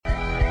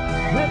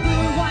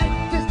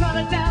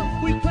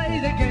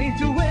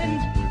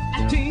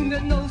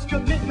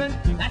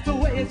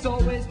it's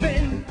always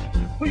been.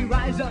 We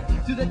rise up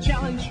to the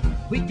challenge,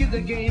 we give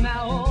the game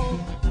our all.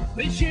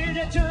 With sheer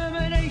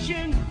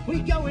determination, we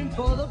go in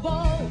for the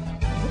ball.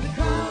 With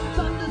the Carl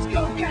Thunders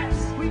go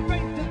Cats, we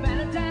break the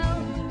banner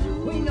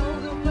down. We know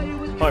they'll play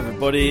with... Hi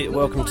everybody,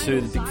 welcome to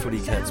the Big Footy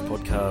Cats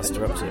podcast.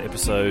 We're up to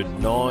episode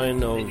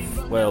 9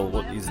 of, well,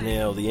 what is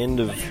now the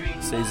end of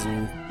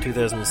season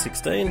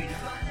 2016.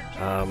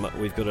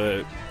 We've got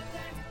a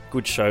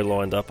good show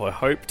lined up, I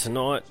hope,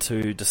 tonight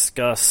to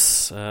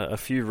discuss a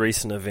few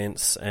recent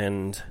events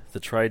and the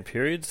trade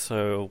period.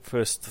 So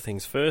first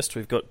things first,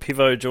 we've got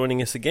Pivo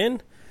joining us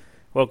again.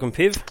 Welcome,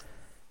 Piv.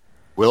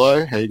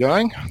 Willow, how you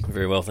going?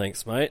 Very well,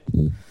 thanks, mate.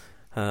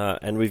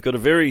 And we've got a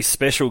very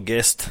special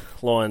guest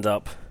lined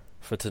up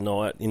for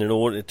tonight in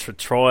order to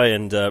try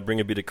and bring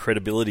a bit of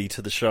credibility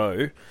to the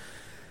show.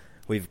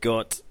 We've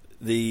got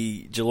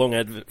the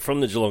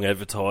from the Geelong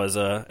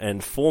Advertiser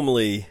and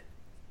formerly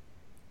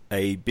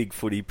a Big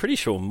Footy, pretty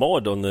sure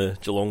mod on the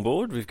Geelong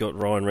board. We've got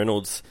Ryan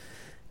Reynolds.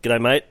 G'day,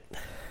 mate.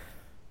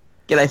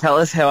 G'day,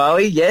 fellas. How are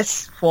we?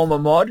 Yes, former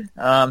mod.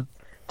 Don't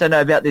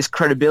know about this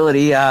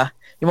credibility.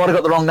 You might have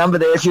got the wrong number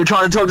there if you were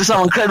trying to talk to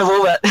someone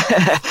credible, but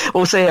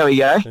we'll see how we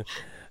go.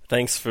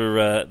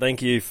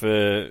 Thank you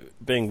for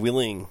being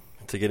willing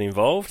to get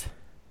involved.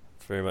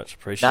 Very much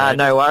appreciated.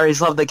 No worries.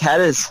 Love the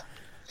Catters.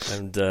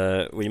 And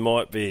we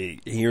might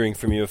be hearing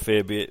from you a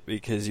fair bit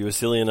because you were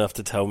silly enough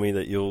to tell me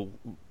that you'll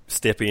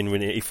step in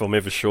if I'm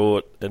ever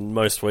short, and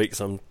most weeks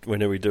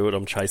whenever we do it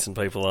I'm chasing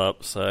people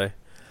up, so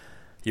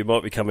you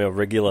might become our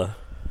regular.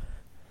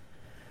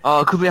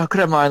 Oh, could be. I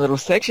could have my own little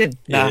section.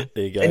 Yeah,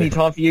 there you go. Any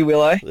time for you,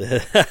 Willow.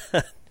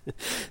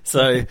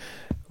 So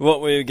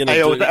what we're going to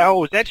do...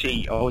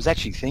 I was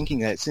actually thinking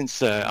that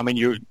since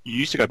you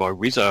used to go by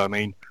Rizzo. I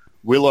mean,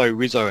 Willow,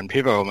 Rizzo, and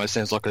Pivo almost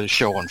sounds like a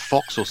show on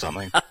Fox or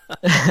something.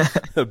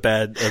 a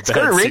bad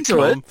got a ring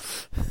to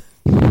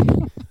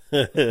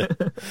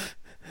it.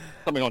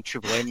 Something on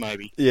Triple M,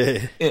 maybe.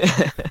 Yeah.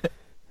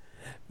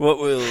 I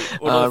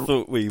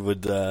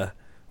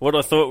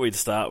thought we'd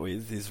start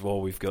with is,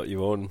 while we've got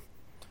you on,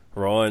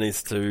 Ryan,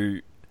 is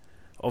to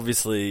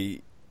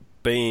obviously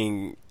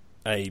being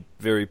a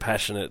very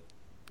passionate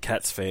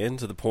Cats fan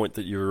to the point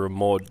that you're a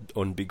mod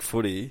on Big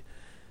Footy,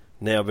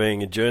 now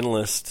being a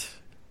journalist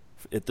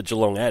at the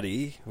Geelong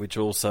Addy, which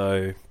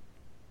also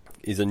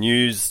is a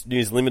news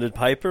limited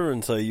paper,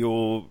 and so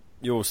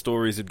your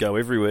stories would go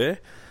everywhere.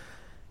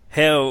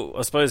 How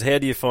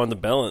do you find the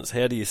balance?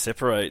 How do you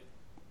separate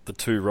the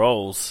two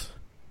roles?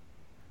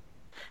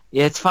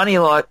 Yeah, it's funny,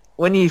 like,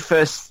 when I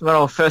first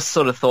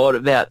sort of thought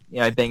about,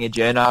 being a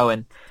journo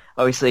and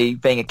obviously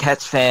being a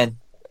Cats fan,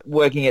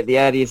 working at the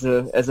Addy as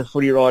a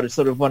footy writer,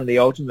 sort of one of the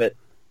ultimate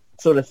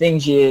sort of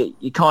things, you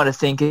kind of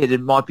think it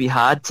might be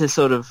hard to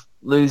sort of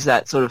lose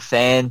that sort of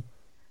fan,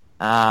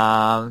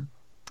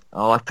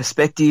 like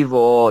perspective,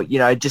 or,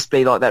 just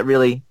be like that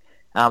really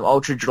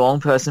ultra Geelong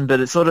person, but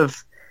it's sort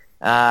of,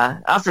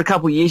 after a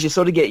couple of years, you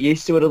sort of get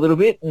used to it a little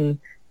bit, and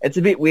it's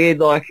a bit weird.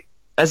 Like,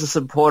 as a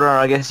supporter,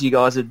 I guess you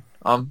guys would.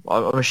 I'm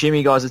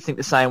assuming you guys would think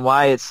the same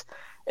way. It's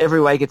every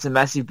week it's a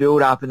massive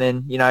build-up, and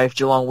then if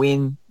Geelong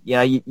win,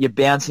 you're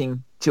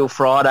bouncing till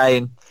Friday,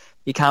 and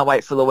you can't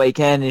wait for the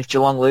weekend. And if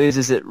Geelong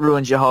loses, it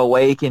ruins your whole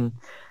week, and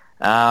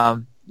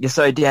you're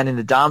so down in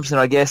the dumps. And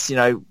I guess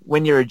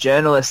when you're a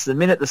journalist, the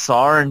minute the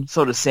siren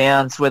sort of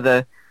sounds,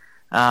 whether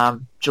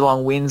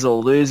Geelong wins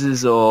or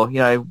loses, or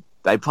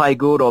they play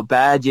good or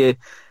bad, you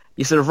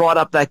sort of write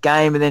up that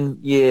game, and then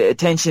your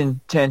attention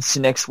turns to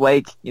next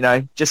week,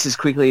 just as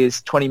quickly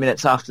as 20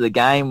 minutes after the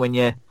game, when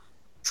you're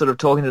sort of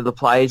talking to the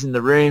players in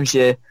the rooms,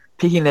 you're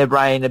picking their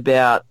brain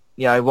about,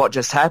 what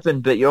just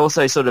happened, but you're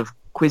also sort of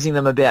quizzing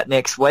them about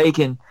next week.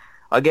 And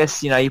I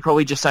guess, you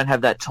probably just don't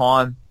have that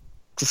time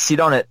to sit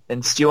on it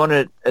and stew on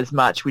it as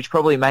much, which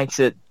probably makes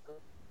it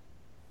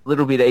a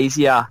little bit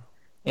easier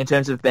in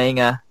terms of being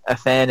a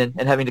fan and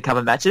having to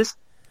cover matches.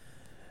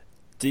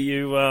 Do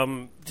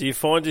you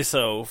find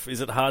yourself,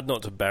 is it hard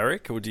not to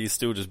barrack, or do you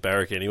still just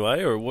barrack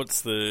anyway? Or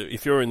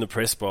if you're in the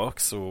press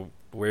box or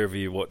wherever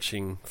you're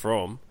watching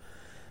from,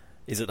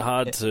 is it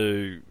hard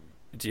do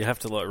you have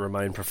to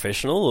remain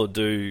professional, or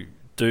do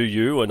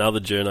you and other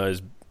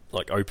journos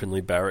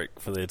openly barrack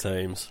for their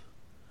teams?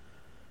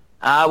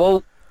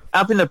 Well,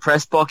 up in the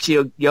press box,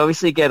 you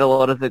obviously get a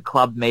lot of the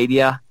club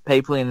media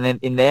people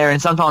in there,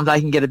 and sometimes they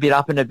can get a bit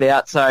up and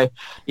about, so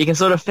you can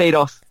sort of feed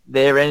off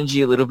their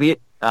energy a little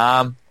bit.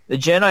 The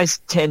journos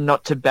tend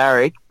not to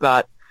barrack,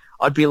 but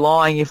I'd be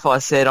lying if I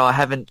said I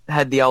haven't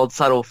had the old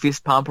subtle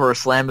fist pump or a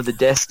slam of the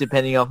desk,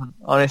 depending on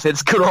if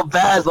it's good or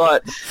bad.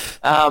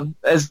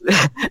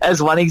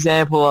 As one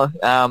example,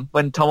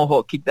 when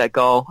Tomahawk kicked that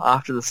goal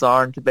after the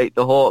siren to beat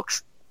the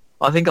Hawks,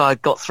 I think I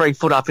got 3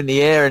 foot up in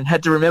the air and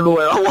had to remember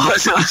where I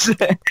was. It was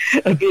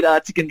a bit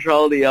hard to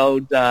control the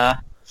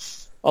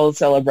old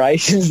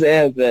celebrations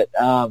there, but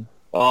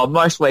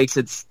most weeks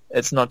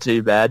it's not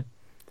too bad.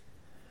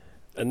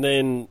 And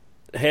then,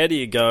 how do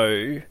you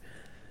go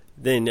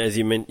then, as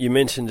you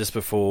mentioned just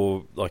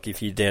before,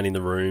 if you're down in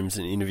the rooms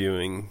and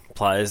interviewing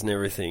players and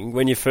everything,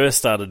 when you first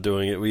started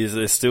doing it, was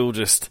there still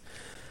just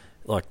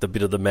like the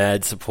bit of the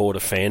mad supporter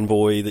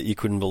fanboy that you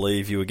couldn't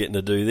believe you were getting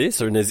to do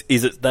this? Or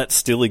is it that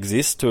still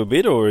exists to a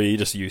bit, or are you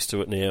just used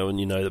to it now and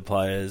you know the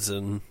players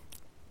and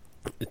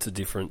it's a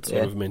different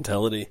sort of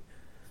mentality?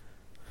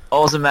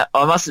 I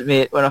must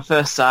admit, when I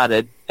first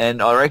started,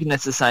 and I reckon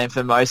it's the same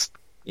for most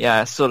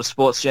sort of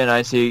sports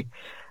journos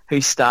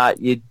who start,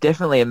 you're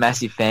definitely a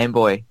massive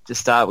fanboy to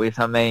start with.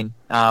 I mean,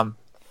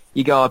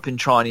 you go up and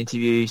try and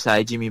interview,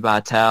 say, Jimmy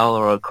Bartel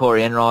or a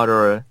Corey Enright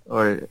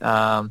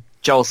or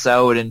Joel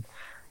Selwood, and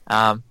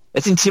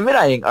it's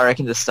intimidating, I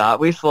reckon, to start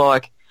with.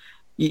 Like,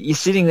 you're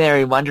sitting there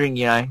and wondering,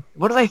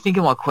 what do they think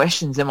of my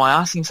questions? Am I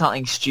asking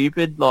something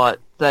stupid? Like,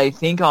 do they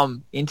think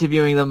I'm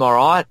interviewing them all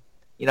right?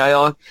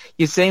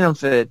 You've seen them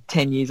for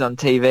 10 years on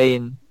TV,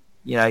 and,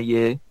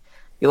 you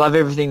love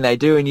everything they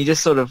do, and you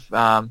just sort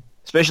of,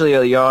 especially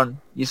early on,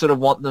 you sort of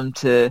want them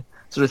to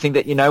sort of think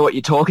that you know what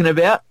you're talking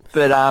about.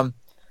 But,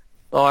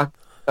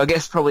 I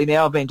guess probably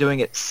now I've been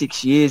doing it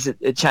 6 years,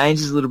 it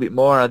changes a little bit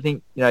more. And I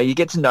think, you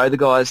get to know the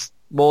guys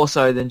more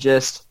so than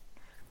just,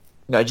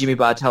 Jimmy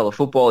Bartel, the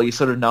football. You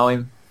sort of know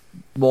him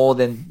more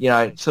than,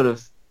 sort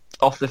of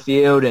off the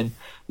field, and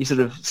you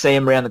sort of see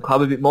him around the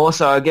club a bit more.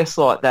 So I guess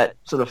like that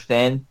sort of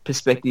fan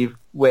perspective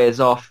wears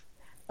off.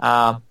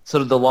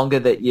 Sort of the longer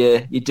that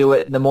you do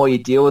it, and the more you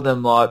deal with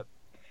them, like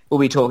we'll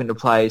be talking to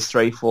players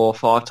 3, 4,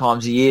 5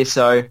 times a year.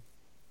 So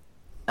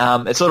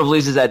it sort of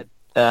loses that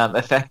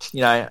effect,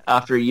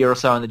 after a year or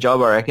so in the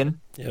job, I reckon.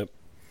 Yep.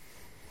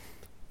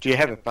 Do you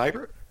have a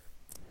favourite?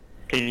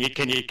 Can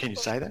you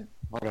say that?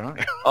 I don't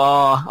know.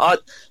 I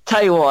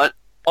tell you what,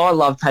 I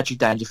love Patrick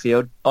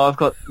Dangerfield. I've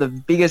got the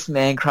biggest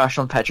man crush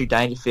on Patrick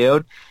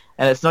Dangerfield,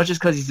 and it's not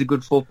just because he's a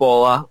good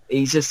footballer.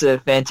 He's just a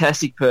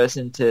fantastic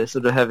person to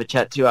sort of have a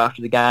chat to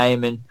after the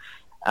game. And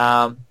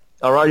I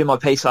wrote in my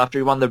piece after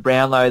he won the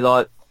Brownlow,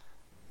 like,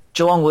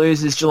 Geelong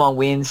loses, Geelong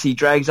wins. He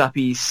drags up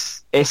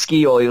his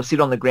esky, or he'll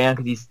sit on the ground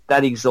because he's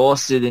that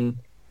exhausted, and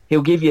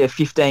he'll give you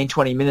 15,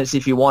 20 minutes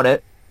if you want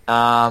it.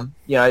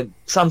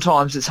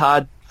 Sometimes it's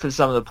hard for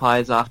some of the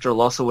players after a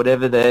loss or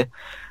whatever. They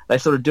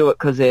sort of do it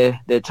because they're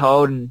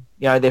told, and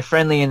they're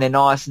friendly and they're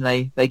nice,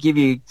 and they give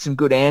you some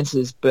good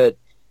answers. But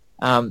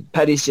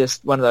Paddy's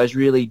just one of those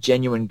really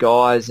genuine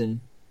guys, and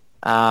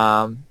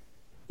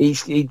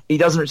he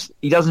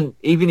doesn't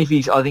even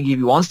if I think if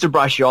he wants to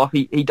brush you off,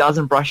 he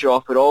doesn't brush you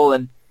off at all,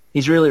 and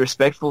he's really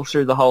respectful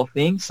through the whole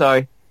thing.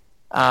 So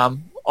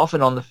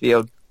often on the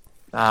field,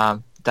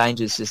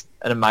 Danger's just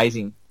an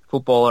amazing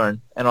footballer,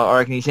 and I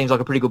reckon he seems like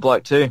a pretty good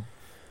bloke too.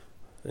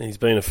 He's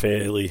been a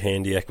fairly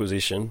handy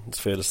acquisition, it's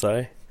fair to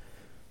say,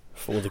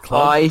 for the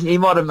club. He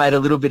might have made a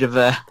little bit of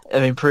an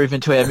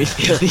improvement to our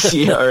midfield this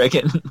year, I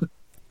reckon.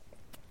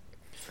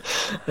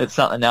 That's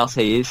something else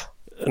he is.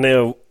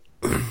 Now,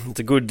 it's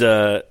a good.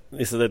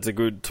 That's a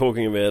good.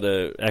 Talking about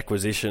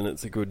acquisition,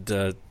 it's a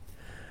good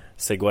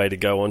segue to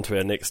go on to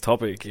our next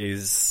topic.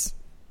 Is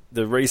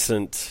the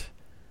recent?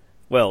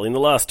 Well, in the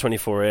last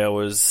 24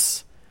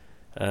 hours,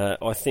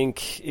 I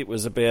think it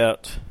was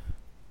about.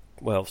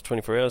 Well, it's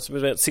 24 hours. It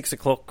was about 6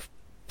 o'clock,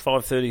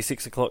 5:30,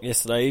 6 o'clock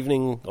yesterday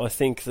evening. I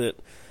think that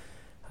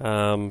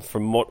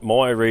from what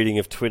my reading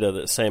of Twitter,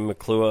 that Sam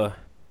McClure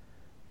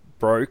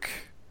broke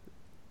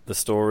the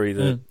story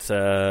that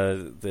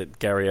that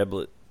Gary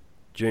Ablett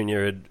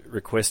Jr. had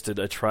requested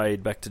a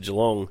trade back to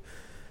Geelong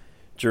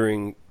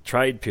during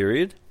trade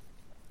period,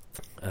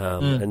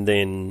 and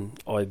then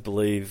I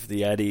believe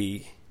the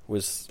Addy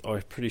was.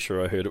 I'm pretty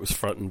sure I heard it was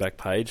front and back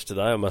page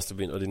today. I must have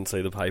been. I didn't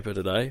see the paper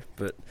today,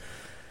 but.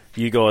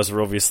 You guys are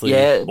obviously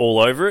all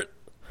over it.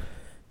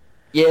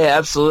 Yeah,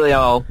 absolutely.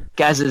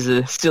 Gaz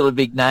is still a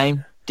big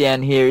name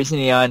down here, isn't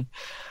he? And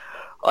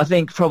I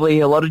think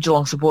probably a lot of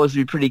Geelong supporters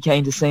would be pretty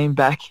keen to see him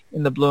back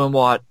in the blue and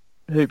white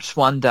hoops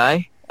one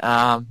day.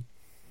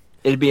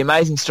 It'd be an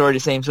amazing story to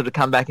see him sort of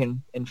come back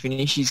and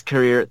finish his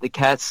career at the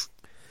Cats,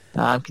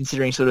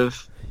 considering sort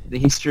of the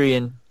history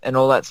and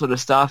all that sort of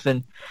stuff.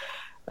 And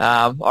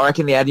I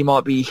reckon the Addy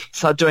might be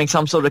doing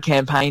some sort of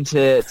campaign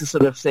to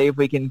sort of see if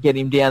we can get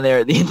him down there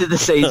at the end of the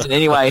season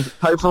anyway,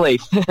 hopefully.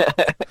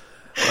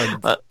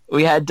 But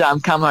we had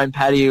Come Home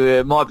Paddy,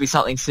 it might be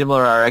something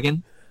similar, I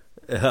reckon.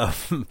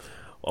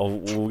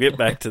 We'll get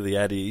back to the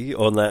Addy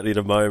on that in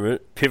a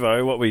moment.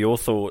 Pivo, what were your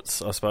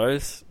thoughts, I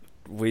suppose,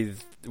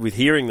 with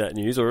hearing that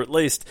news, or at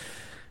least...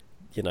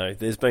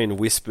 there's been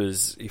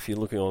whispers, if you're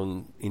looking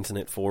on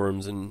internet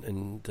forums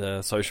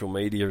and social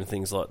media and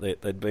things like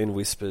that, there'd been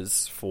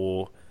whispers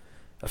for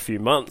a few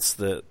months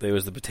that there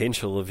was the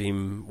potential of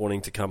him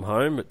wanting to come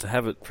home, but to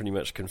have it pretty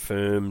much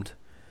confirmed,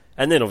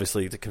 and then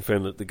obviously to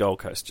confirm that the Gold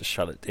Coast just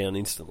shut it down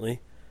instantly.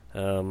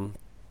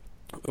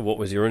 What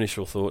was your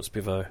initial thoughts,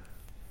 Pivo?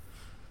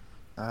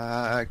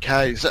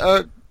 Okay,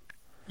 so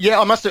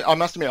I must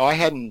admit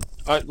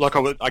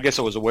I guess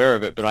I was aware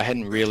of it, but I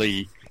hadn't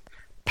really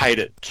paid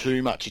it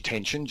too much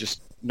attention,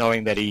 just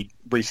knowing that he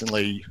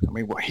recently,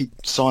 he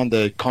signed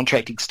the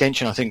contract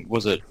extension, I think,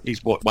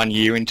 he's 1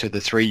 year into the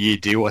 3-year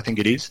deal, I think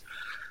it is.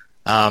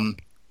 I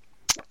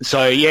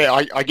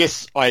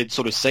guess I had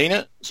sort of seen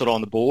it sort of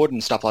on the board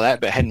and stuff like that,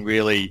 but hadn't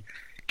really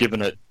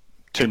given it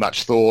too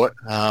much thought,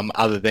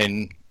 other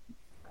than,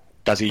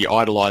 does he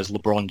idolise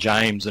LeBron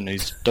James and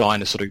is dying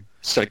to sort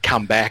of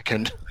come back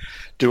and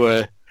do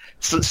a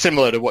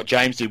similar to what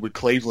James did with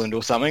Cleveland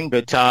or something?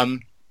 But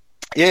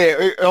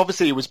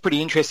obviously it was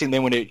pretty interesting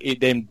then when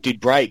it then did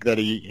break that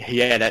he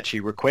had actually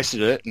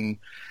requested it, and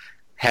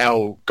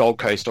how Gold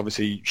Coast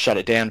obviously shut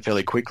it down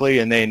fairly quickly.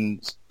 And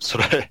then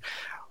sort of,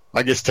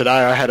 I guess today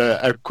I had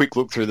a quick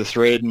look through the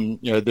thread, and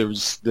there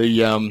was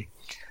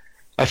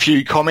a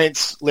few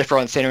comments left,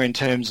 right, and centre in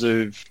terms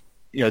of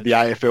the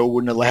AFL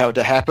wouldn't allow it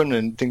to happen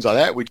and things like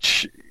that,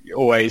 which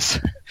always,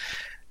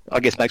 I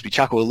guess, makes me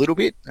chuckle a little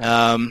bit.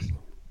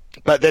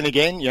 But then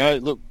again,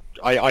 look,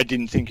 I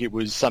didn't think it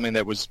was something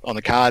that was on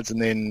the cards,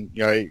 and then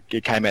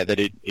it came out that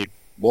it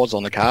was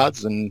on the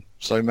cards, and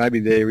so maybe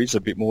there is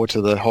a bit more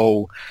to the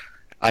whole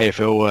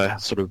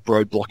AFL sort of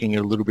roadblocking it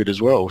a little bit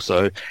as well.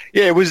 So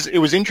yeah, it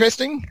was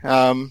interesting.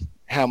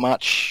 How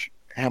much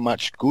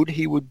good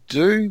he would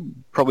do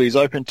probably is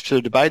open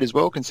to debate as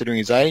well, considering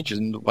his age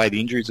and the way the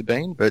injuries have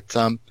been. But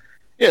look,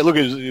 it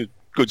was a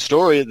good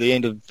story at the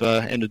end of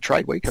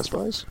trade week, I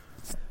suppose.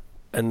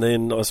 And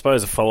then I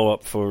suppose a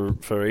follow-up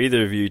for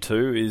either of you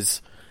two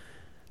is,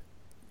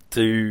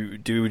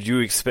 would you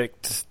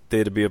expect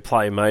there to be a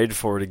play made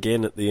for it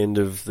again at the end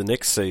of the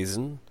next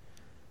season?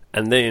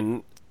 And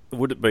then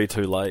would it be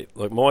too late?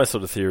 Like, my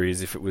sort of theory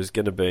is if it was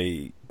going to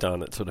be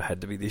done, it sort of had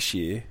to be this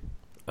year.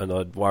 And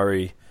I'd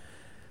worry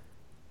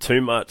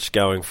too much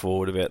going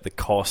forward about the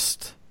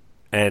cost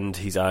and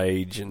his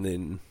age and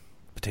then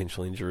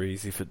potential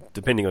injuries.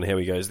 Depending on how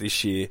he goes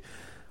this year,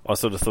 I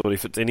sort of thought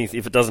if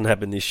it doesn't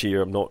happen this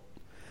year, I'm not...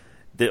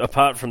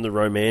 Apart from the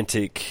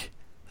romantic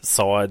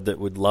side that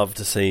would love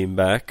to see him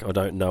back, I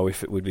don't know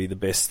if it would be the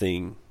best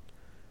thing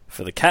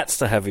for the Cats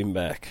to have him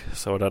back.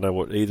 So I don't know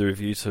what either of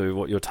you two,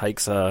 what your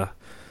takes are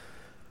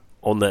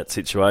on that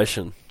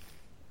situation.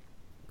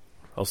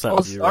 I'll start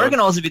with you. I reckon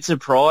I was a bit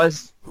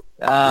surprised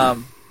a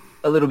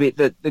little bit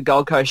that the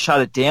Gold Coast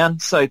shut it down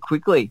so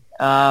quickly.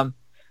 You've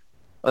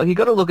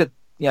got to look at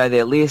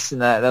their list,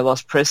 and they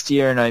lost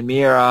Prestia and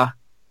O'Meara.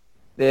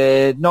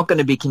 They're not going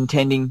to be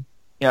contending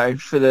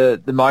for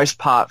the most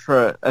part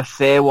for a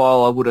fair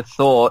while, I would have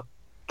thought.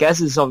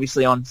 Gaz is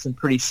obviously on some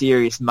pretty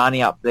serious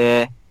money up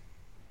there.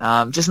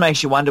 Just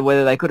makes you wonder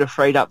whether they could have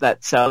freed up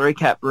that salary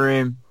cap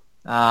room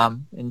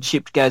and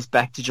shipped Gaz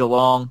back to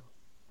Geelong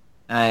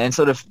and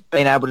sort of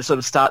been able to sort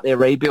of start their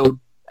rebuild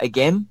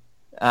again,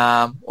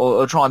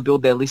 or try and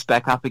build their list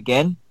back up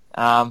again.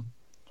 But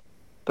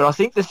I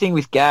think the thing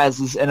with Gaz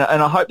is, and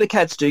I hope the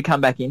Cats do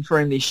come back in for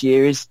him this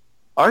year, is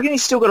I reckon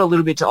he's still got a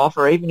little bit to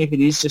offer, even if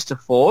it is just a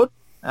forward.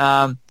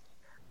 I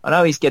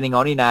know he's getting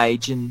on in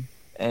age, and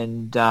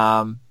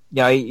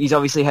he's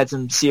obviously had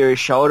some serious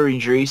shoulder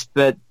injuries,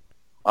 but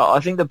I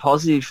think the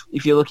positive,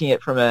 if you're looking at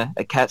it from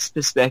a Cats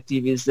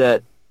perspective, is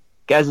that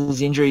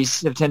Gaz's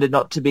injuries have tended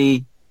not to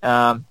be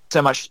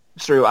so much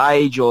through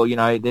age, or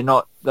they're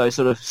not those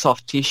sort of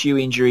soft tissue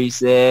injuries.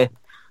 They're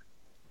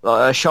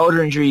a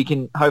shoulder injury you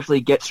can hopefully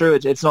get through.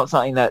 It's not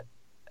something that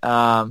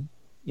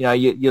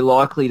you're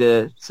likely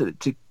to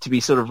be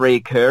sort of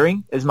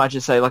reoccurring as much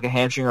as, say, like a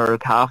hamstring or a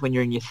calf when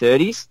you're in your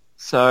 30s.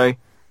 So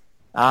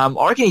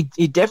I reckon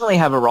he'd definitely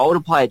have a role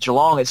to play at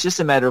Geelong. It's just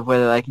a matter of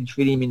whether they can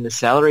fit him in the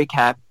salary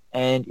cap,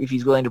 and if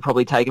he's willing to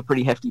probably take a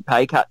pretty hefty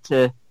pay cut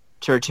to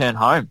return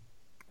home.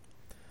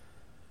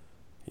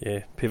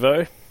 Yeah.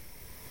 Pivo?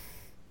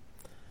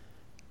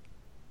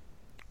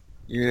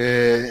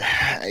 Yeah.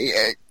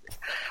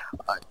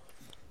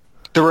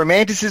 The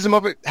romanticism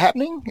of it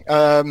happening,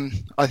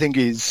 I think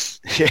is,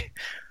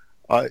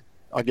 I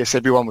guess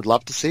everyone would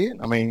love to see it.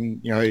 I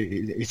mean,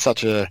 it's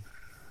such a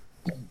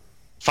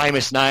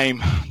famous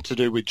name to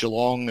do with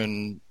Geelong,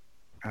 and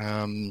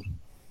on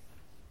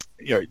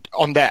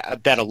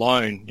that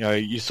alone,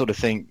 you sort of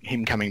think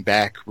him coming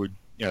back would,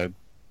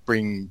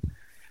 bring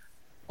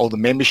all the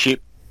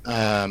membership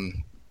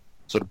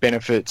sort of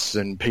benefits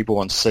and people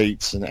on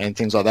seats and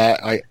things like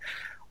that. I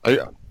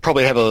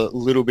probably have a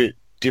little bit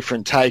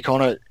different take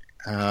on it,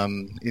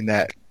 in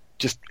that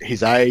just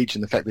his age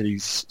and the fact that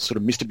he's sort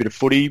of missed a bit of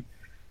footy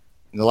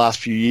in the last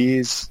few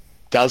years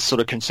does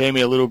sort of concern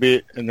me a little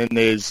bit. And then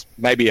there's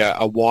maybe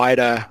a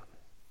wider,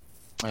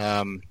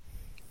 a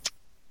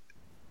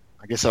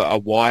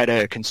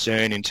wider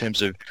concern in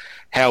terms of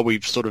how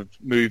we've sort of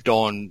moved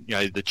on,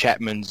 the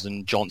Chapmans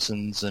and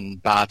Johnsons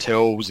and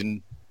Bartels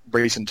in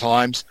recent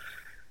times,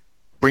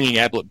 bringing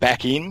Ablett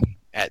back in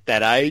at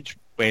that age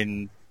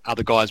when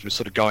other guys were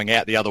sort of going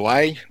out the other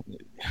way.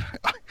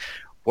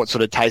 What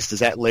sort of taste does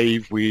that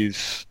leave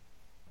with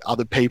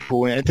other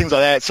people and things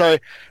like that? So,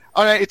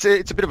 I know it's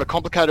a bit of a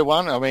complicated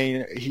one. I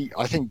mean,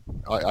 I think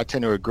I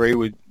tend to agree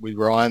with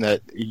Ryan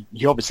that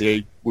he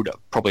obviously would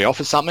probably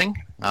offer something,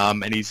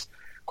 and he's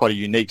quite a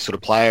unique sort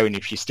of player. And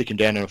if you stick him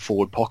down in a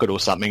forward pocket or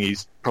something,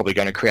 he's probably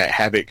going to create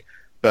havoc.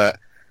 But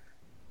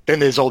then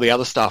there's all the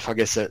other stuff, I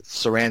guess, that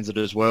surrounds it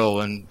as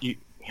well. And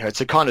it's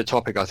a kind of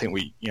topic I think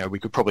we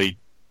could probably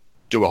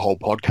do a whole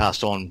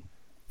podcast on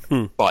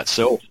by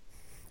itself.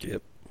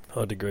 Yep,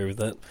 I'd agree with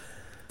that.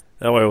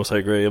 No, I also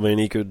agree. I mean,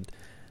 he could,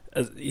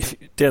 if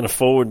down a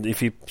forward, if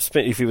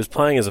he was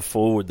playing as a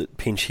forward that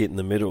pinch hit in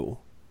the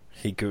middle,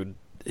 he could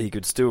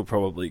still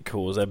probably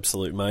cause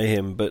absolute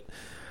mayhem. But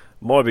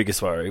my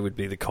biggest worry would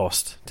be the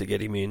cost to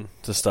get him in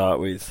to start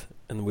with,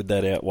 and would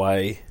that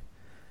outweigh?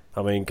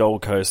 I mean,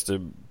 Gold Coast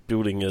are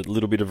building a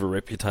little bit of a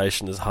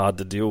reputation as hard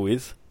to deal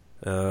with.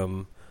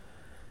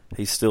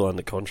 He's still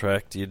under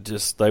contract.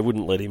 They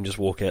wouldn't let him just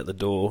walk out the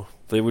door.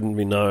 There wouldn't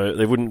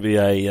be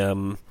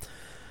a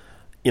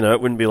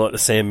it wouldn't be like the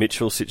Sam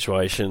Mitchell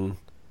situation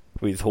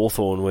with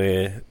Hawthorn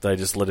where they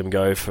just let him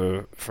go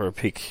for a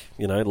pick,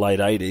 late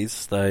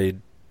 80s.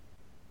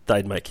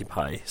 They'd make him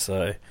pay.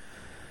 So,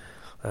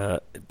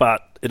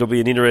 but it'll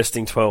be an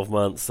interesting 12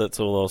 months. That's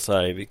all I'll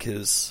say,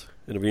 because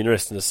it'll be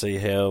interesting to see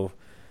how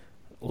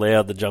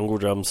loud the jungle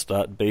drums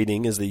start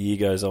beating as the year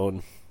goes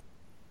on.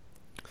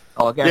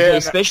 Oh, I guarantee,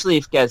 especially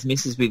if Gaz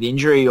misses with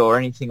injury or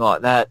anything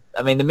like that.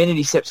 I mean, the minute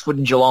he steps foot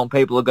in Geelong,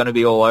 people are going to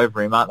be all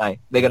over him, aren't they?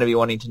 They're going to be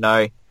wanting to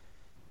know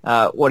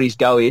what his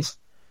go is.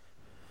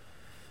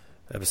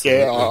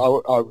 Absolutely. Yeah,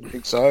 I would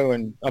think so.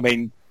 And I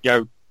mean,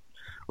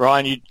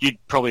 Ryan, you'd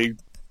probably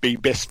be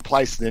best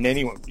placed than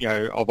anyone,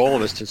 of all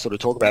of us to sort of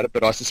talk about it.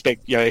 But I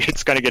suspect,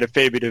 it's going to get a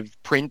fair bit of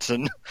print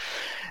and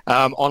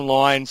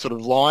online sort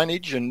of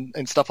lineage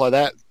and stuff like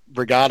that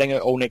regarding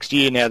it all next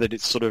year. Now that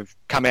it's sort of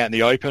come out in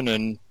the open,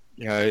 and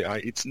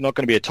it's not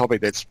going to be a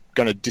topic that's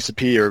going to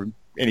disappear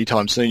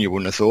anytime soon. You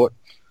wouldn't have thought.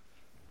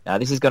 No,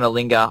 this is going to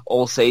linger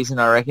all season,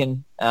 I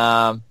reckon.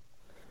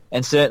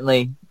 And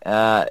certainly,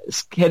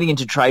 heading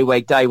into trade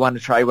week, day one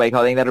of trade week,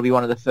 I think that'll be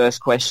one of the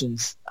first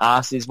questions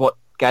asked, is what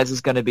Gaz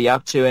is going to be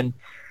up to. And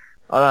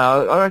I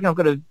don't know, I reckon I've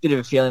got a bit of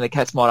a feeling that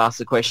Cats might ask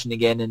the question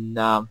again.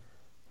 And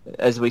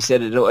as we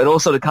said, it all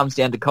sort of comes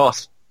down to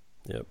cost.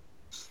 Yep.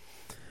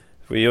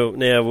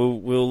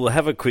 We'll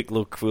have a quick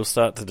look. We'll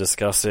start to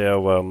discuss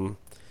our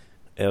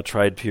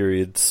trade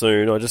period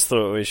soon. I just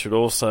thought we should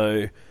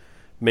also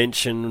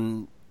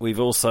mention we've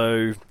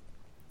also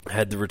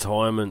had the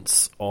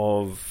retirements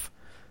of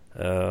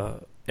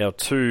our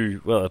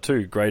two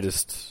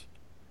greatest,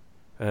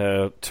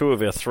 two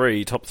of our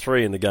top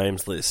three in the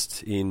games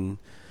list in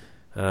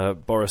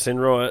Boris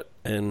Enright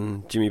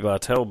and Jimmy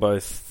Bartel,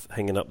 both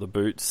hanging up the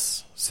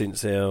boots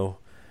since our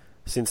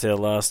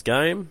last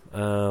game.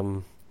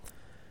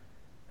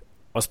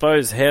 I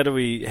suppose how do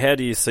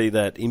you see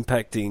that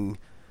impacting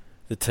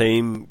the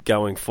team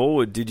going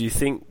forward? Did you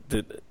think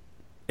that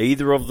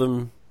either of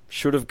them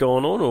should have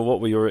gone on, or what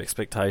were your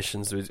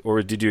expectations?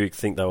 Or did you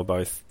think they were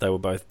both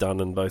done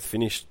and both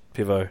finished,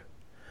 Pivo?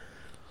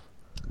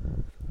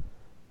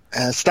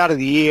 Start of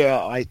the year,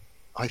 I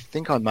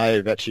think I may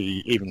have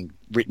actually even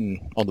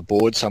written on the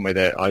board somewhere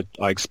that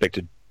I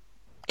expected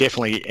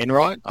definitely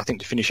Enright, I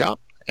think, to finish up,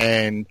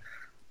 and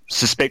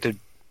suspected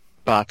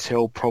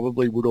Bartel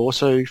probably would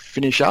also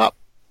finish up.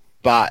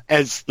 But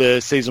as the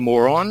season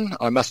wore on,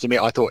 I must admit,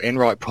 I thought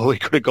Enright probably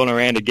could have gone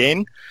around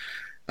again.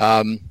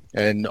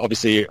 And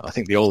obviously, I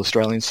think the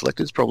All-Australian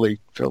selectors probably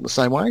felt the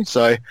same way.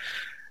 So,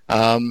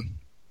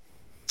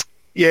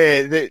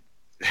 Enright's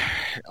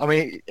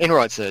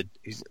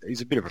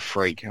he's a bit of a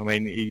freak. I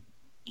mean,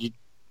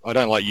 I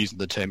don't like using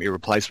the term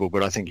irreplaceable,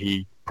 but I think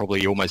he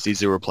probably almost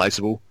is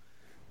irreplaceable.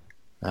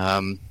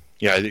 We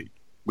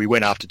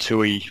went after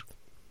Tui,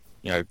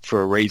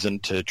 for a reason,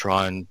 to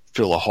try and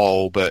fill a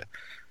hole, but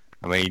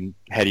I mean,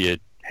 how do you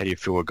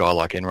fill a guy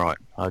like Enright?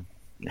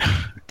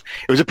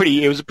 It was a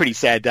pretty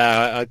sad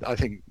day. I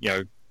think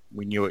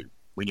we knew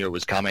it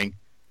was coming,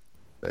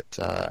 but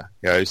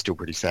it was still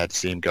pretty sad to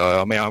see him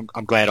go. I mean,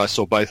 I'm glad I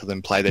saw both of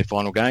them play their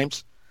final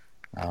games.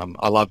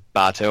 I love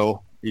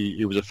Bartel.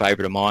 He was a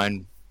favourite of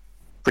mine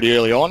pretty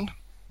early on,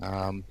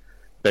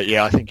 but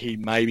yeah, I think he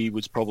maybe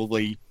was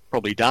probably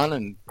done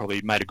and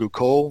probably made a good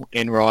call.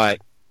 Enright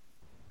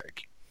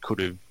could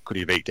have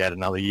eked out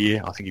another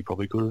year. I think he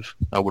probably could have.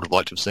 I would have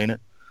liked to have seen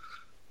it.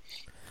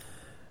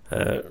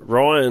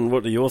 Ryan,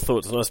 what are your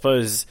thoughts? And I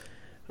suppose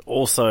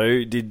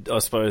also,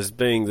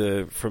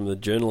 being from the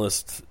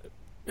journalist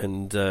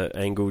and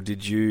angle,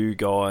 did you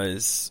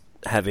guys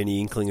have any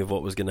inkling of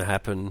what was going to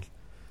happen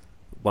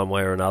one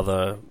way or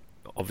another?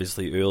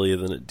 Obviously, earlier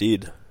than it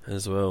did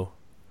as well.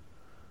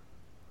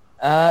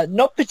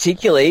 Not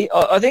particularly.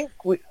 I think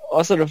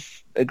I sort of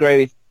agree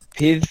with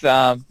Piv,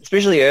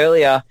 especially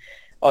earlier.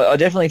 I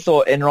definitely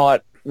thought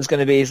Enright was going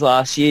to be his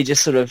last year,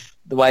 just sort of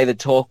the way the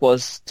talk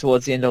was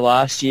towards the end of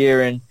last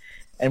year and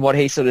what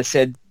he sort of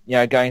said,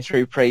 going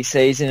through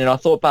pre-season. And I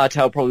thought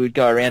Bartel probably would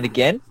go around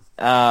again.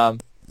 But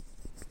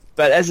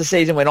as the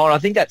season went on, I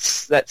think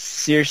that's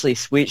seriously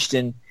switched.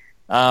 And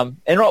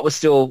Enright was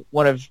still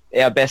one of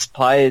our best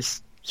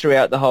players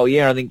throughout the whole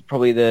year. I think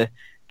probably the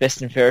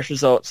best and fairest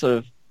result sort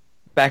of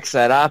backs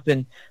that up.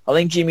 And I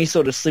think Jimmy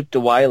sort of slipped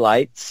away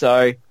late.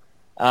 So,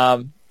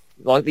 the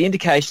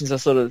indications I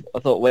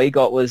thought we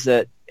got was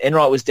that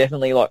Enright was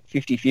definitely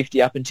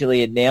 50-50 up until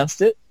he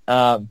announced it.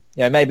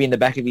 Maybe in the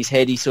back of his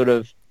head he sort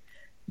of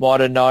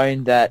might have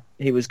known that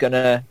he was going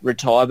to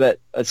retire, but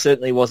it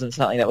certainly wasn't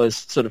something that was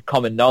sort of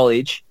common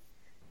knowledge.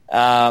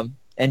 And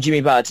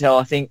Jimmy Bartel,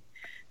 I think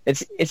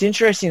it's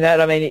interesting that,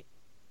 I mean,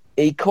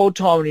 he called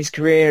time in his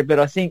career, but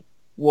I think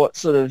what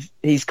sort of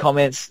his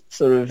comments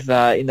sort of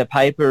in the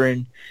paper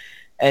and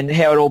and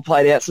how it all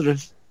played out sort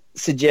of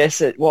suggests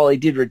that while he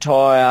did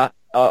retire,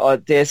 I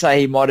dare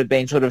say he might have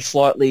been sort of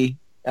slightly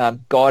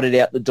guided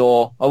out the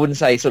door. I wouldn't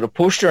say sort of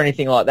pushed or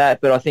anything like that,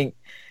 but I think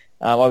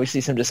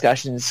obviously some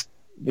discussions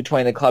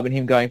between the club and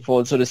him going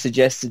forward sort of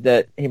suggested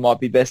that he might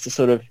be best to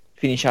sort of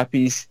finish up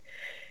his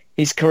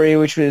career,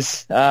 which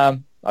was, I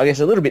guess,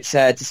 a little bit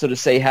sad to sort of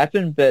see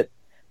happen. But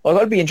like,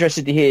 I'd be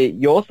interested to hear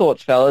your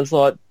thoughts, fellas.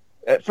 Like,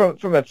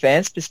 from a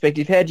fan's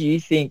perspective, how do you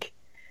think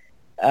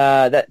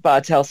that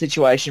Bartel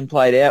situation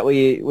played out? Were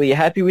you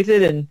happy with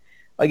it? And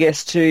I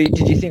guess too,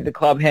 did you think the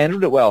club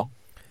handled it well?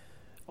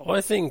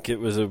 I think it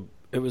was a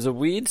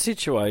weird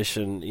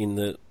situation in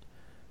that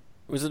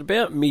was it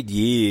about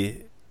mid-year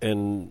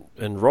and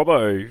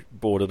Robbo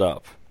brought it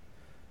up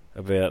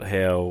about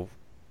how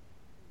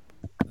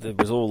there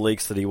was all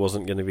leaks that he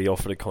wasn't going to be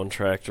offered a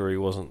contract, or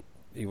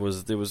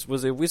was there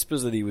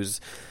whispers that he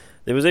was.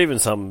 There was even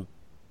some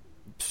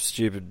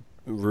stupid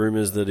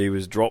rumours that he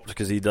was dropped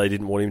because they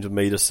didn't want him to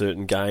meet a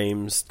certain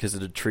games because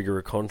it'd trigger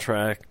a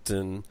contract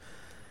and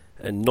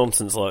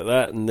nonsense like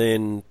that. And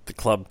then the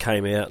club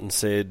came out and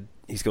said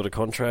he's got a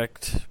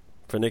contract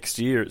for next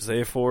year. It's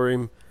there for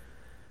him.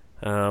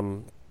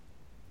 And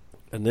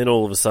then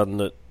all of a sudden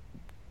it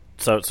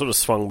sort of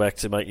swung back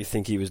to make you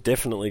think he was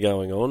definitely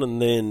going on,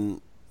 and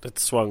then it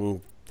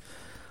swung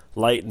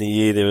late in the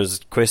year. There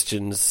was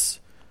questions.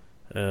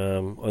 I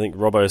think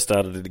Robbo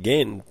started it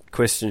again,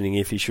 questioning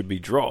if he should be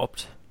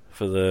dropped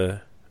for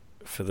the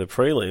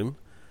prelim,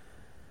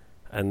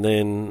 and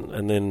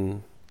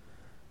then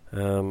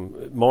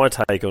my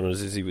take on it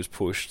is he was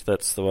pushed.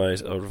 That's the way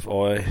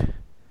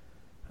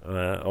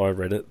I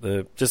read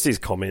it. Just his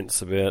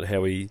comments about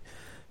how he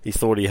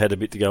thought he had a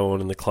bit to go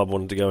on and the club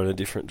wanted to go in a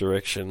different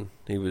direction.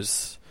 He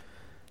was,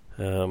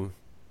 I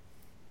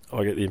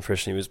get the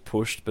impression he was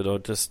pushed, but I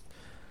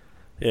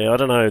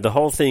don't know. The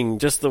whole thing,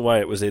 just the way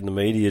it was in the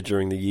media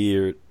during the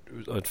year,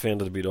 I'd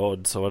found it a bit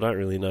odd, so I don't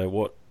really know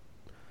what.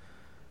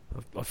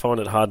 I find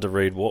it hard to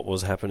read what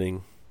was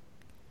happening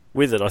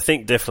with it. I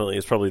think definitely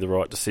it's probably the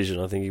right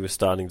decision. I think he was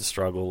starting to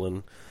struggle,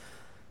 and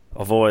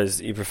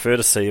you prefer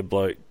to see a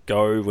bloke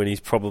go when he's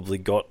probably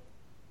got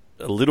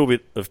a little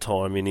bit of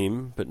time in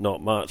him, but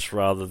not much,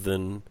 rather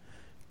than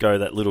go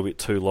that little bit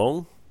too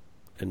long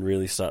and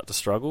really start to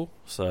struggle.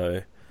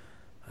 So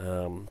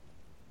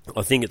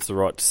I think it's the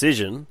right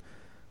decision,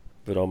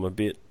 but I'm a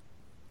bit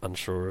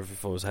unsure of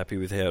if I was happy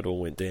with how it all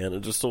went down.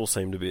 It just all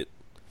seemed a bit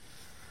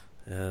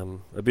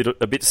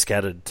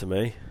scattered to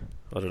me.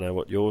 I don't know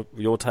what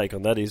your take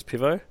on that is,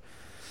 Pivo.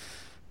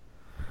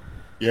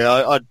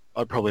 Yeah,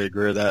 I'd probably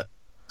agree with that.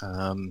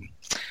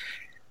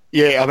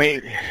 Yeah, I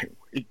mean,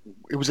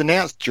 it was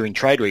announced during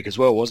trade week as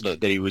well, wasn't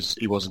it, that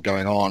he wasn't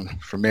going on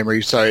from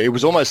memory. So it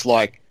was almost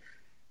like,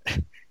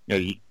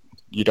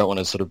 you don't want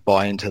to sort of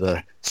buy into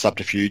the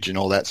subterfuge and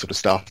all that sort of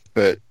stuff,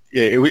 but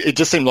yeah, it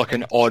just seemed like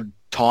an odd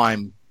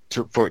time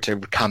for it to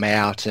come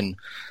out, and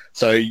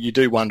so you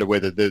do wonder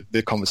whether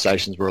the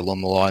conversations were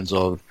along the lines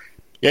of,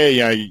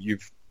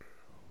 you've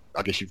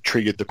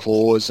triggered the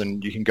clause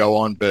and you can go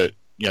on, but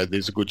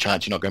there's a good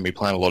chance you're not going to be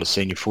playing a lot of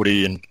senior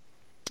footy,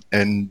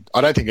 and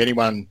I don't think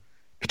anyone,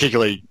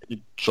 particularly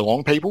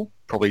Geelong people,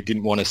 probably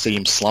didn't want to see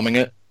him slumming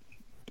it,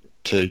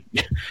 to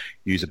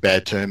use a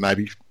bad term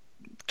maybe,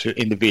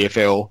 in the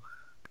VFL,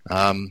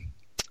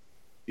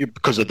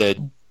 because of the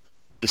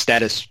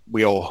status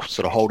we all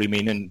sort of hold him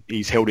in, and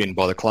he's held in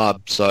by the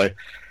club. So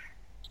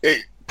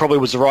it probably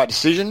was the right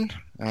decision.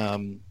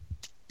 I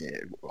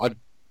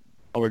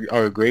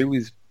agree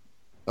with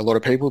a lot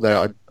of people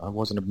that I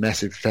wasn't a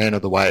massive fan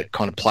of the way it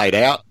kind of played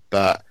out,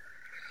 but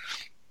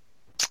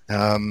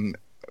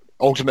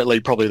ultimately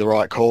probably the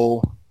right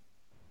call.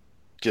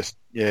 Just,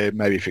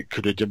 maybe if it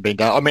could have been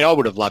done. I mean, I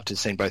would have loved to have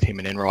seen both him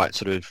and Enright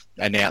sort of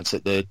announce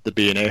at the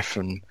BNF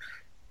and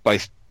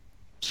both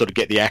sort of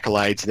get the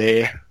accolades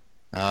there.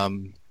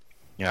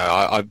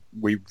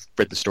 We've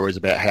read the stories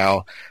about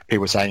how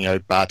people were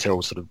saying,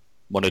 Bartel sort of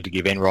wanted to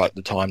give Enright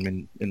the time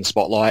in the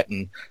spotlight,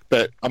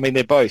 but I mean,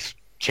 they're both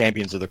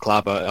champions of the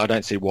club. I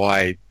don't see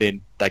why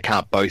they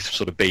can't both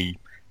sort of be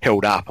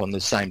held up on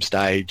the same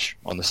stage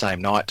on the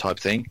same night type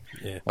thing.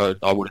 Yeah.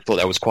 I would have thought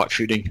that was quite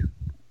fitting,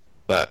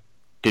 but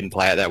didn't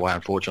play out that way,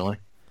 unfortunately.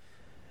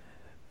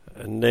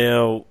 And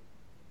now,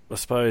 I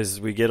suppose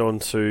we get on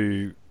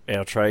to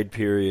our trade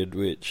period,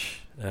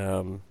 which,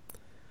 it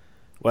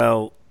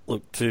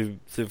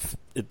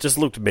just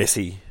looked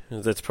messy.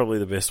 That's probably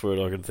the best word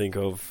I can think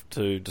of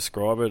to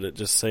describe it. It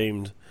just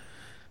seemed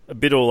a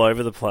bit all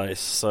over the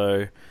place.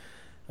 So,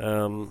 I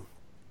don't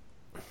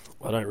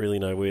really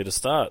know where to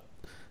start.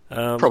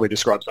 Probably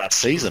describes last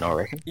season, I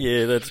reckon.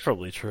 Yeah, that's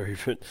probably true.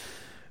 But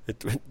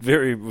it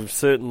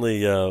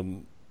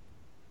certainly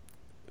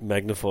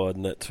magnified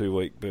in that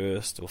 2-week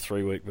burst or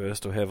 3-week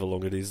burst or however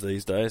long it is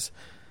these days.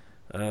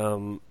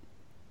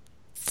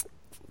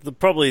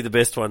 Probably the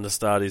best one to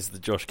start is the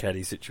Josh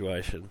Caddy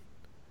situation.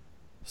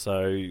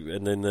 So,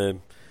 and then the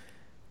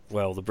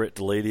Brett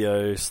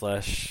Deledio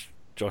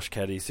 / Josh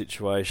Caddy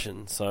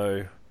situation.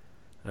 So,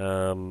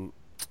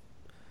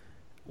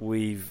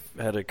 we've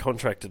had a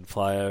contracted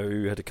player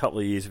who had a couple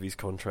of years of his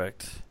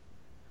contract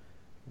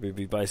we'd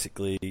be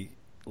basically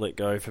let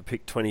go for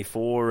pick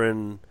 24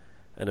 and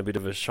a bit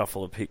of a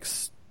shuffle of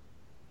picks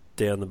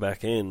down the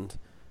back end.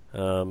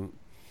 I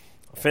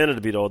found it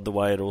a bit odd the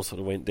way it all sort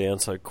of went down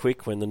so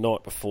quick when the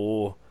night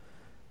before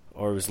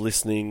I was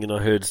listening and I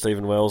heard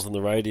Stephen Wells on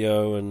the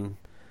radio and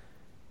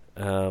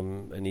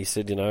he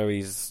said,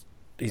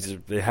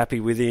 they're happy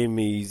with him.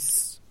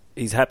 He's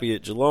happy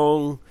at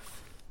Geelong.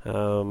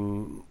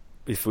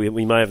 If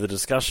we may have the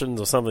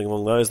discussions or something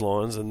along those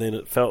lines, and then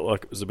it felt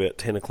like it was about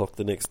 10 o'clock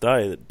the next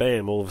day that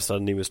bam, all of a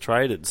sudden he was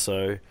traded.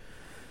 So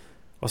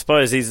I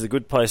suppose he's a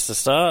good place to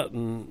start.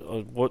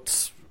 And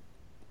what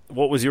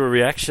was your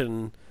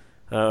reaction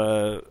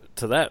to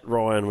that,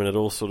 Ryan, when it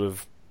all sort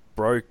of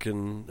broke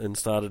and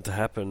started to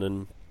happen?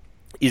 And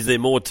is there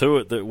more to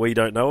it that we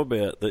don't know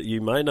about, that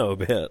you may know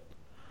about?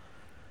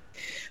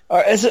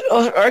 I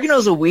reckon it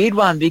was a weird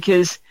one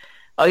because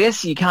I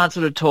guess you can't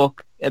sort of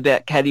talk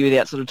about Caddy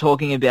without sort of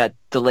talking about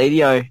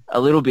Deledio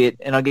a little bit.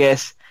 And I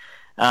guess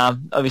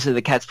obviously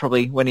the Cats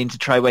probably went into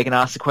trade week and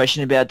asked a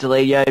question about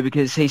Deledio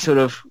because he sort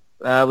of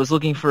was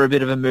looking for a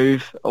bit of a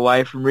move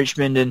away from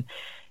Richmond and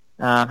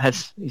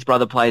has his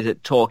brother plays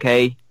at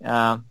Torquay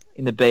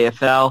in the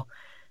BFL.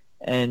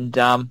 And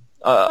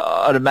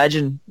I'd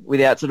imagine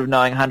without sort of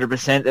knowing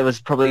 100%, there was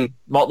probably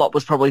Motlop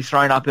was probably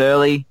thrown up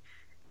early.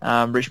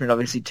 Richmond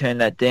obviously turned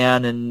that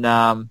down,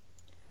 and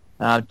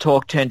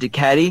talk turned to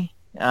Caddy.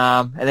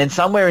 And then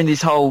somewhere in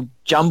this whole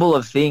jumble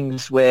of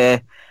things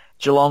where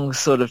Geelong's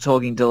sort of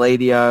talking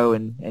Deledio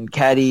and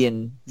Caddy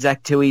and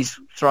Zach Tui's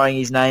throwing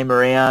his name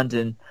around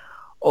and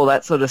all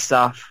that sort of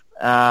stuff,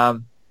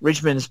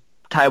 Richmond's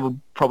tabled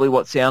probably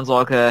what sounds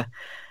like a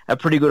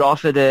pretty good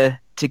offer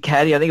to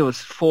Caddy. I think it was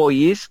 4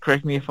 years,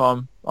 correct me if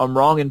I'm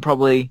wrong, and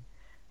probably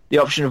the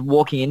option of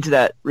walking into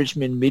that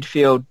Richmond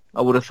midfield,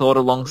 I would have thought,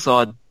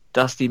 alongside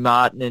Dusty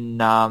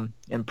Martin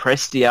and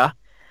Prestia.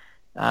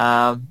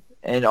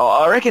 And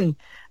I reckon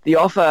the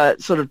offer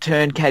sort of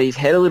turned Caddy's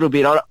head a little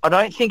bit. I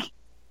don't think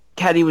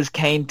Caddy was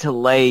keen to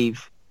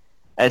leave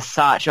as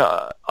such.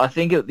 I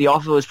think the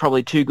offer was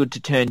probably too good to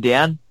turn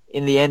down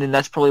in the end, and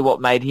that's probably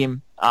what made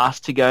him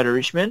ask to go to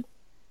Richmond.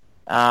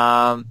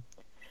 And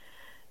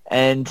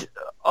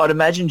I'd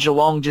imagine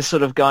Geelong just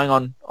sort of going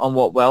on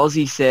what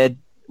Wellesley said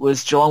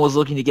was Geelong was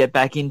looking to get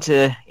back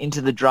into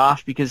the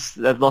draft because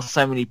they've lost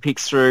so many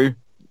picks through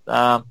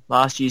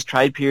last year's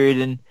trade period,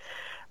 and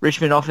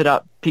Richmond offered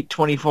up pick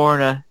 24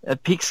 and a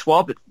pick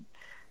swap. It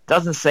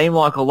doesn't seem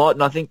like a lot,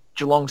 and I think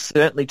Geelong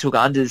certainly took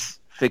unders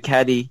for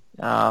Caddy.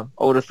 I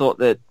would have thought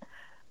that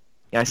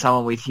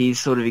someone with his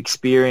sort of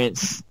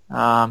experience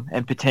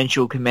and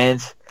potential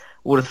commands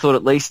would have thought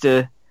at least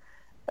a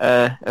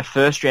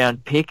first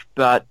round pick,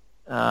 but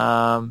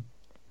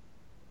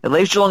it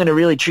leaves Geelong in a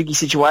really tricky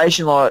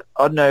situation. Like,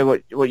 I don't know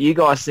what you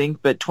guys think,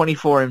 but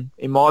 24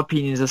 in my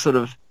opinion is a sort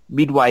of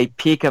midway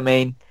pick. I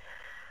mean,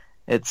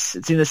 it's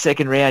in the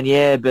second round,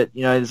 yeah, but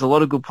there's a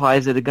lot of good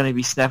players that are going to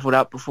be snaffled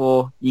up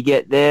before you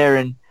get there,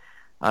 and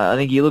I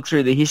think you look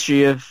through the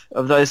history of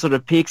those sort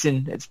of picks,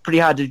 and it's pretty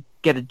hard to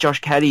get a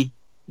Josh Caddy,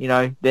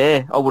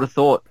 there, I would have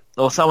thought,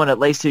 or someone at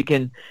least who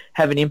can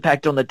have an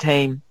impact on the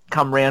team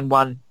come round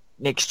one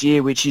next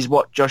year, which is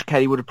what Josh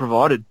Caddy would have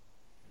provided.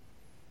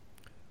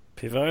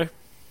 Pivo?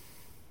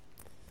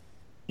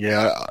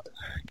 Yeah,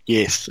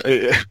 yes.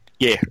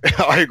 Yeah,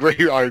 I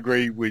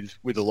agree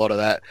with a lot of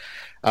that.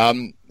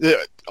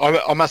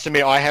 I must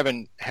admit I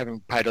haven't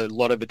paid a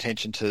lot of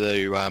attention to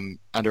the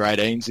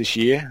under-18s this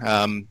year,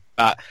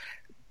 but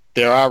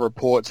there are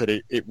reports that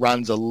it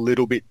runs a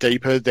little bit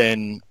deeper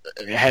than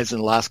it has in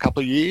the last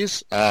couple of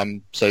years,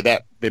 so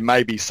that there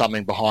may be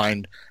something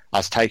behind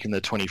us taking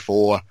the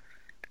 24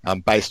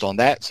 based on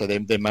that. So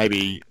there may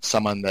be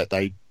someone that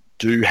they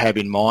do have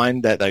in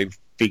mind that they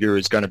figure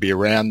is going to be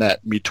around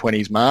that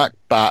mid-20s mark,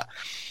 but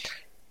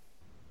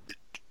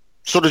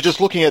sort of just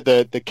looking at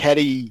the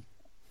Caddy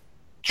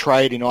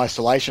trade in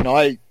isolation,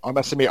 I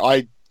must admit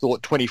I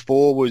thought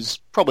 24 was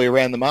probably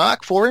around the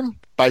mark for him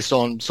based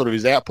on sort of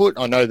his output.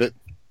 I know that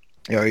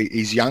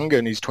he's younger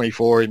and he's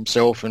 24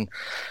 himself, and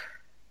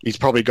he's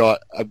probably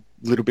got a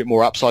little bit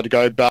more upside to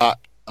go. But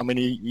I mean,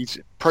 he's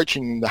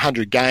approaching the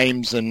 100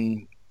 games,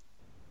 and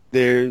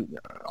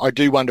I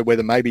do wonder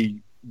whether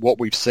maybe what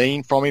we've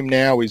seen from him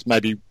now is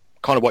maybe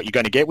kind of what you're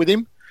going to get with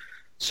him.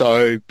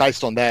 So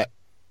based on that,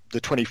 the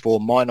 24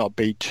 might not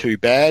be too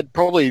bad.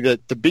 Probably the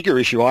bigger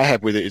issue I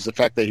have with it is the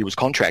fact that he was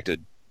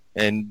contracted,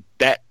 and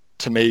that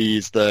to me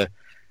is the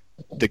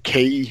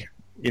key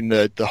in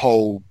the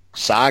whole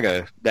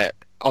saga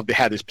of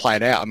how this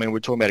played out. I mean, we're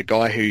talking about a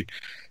guy who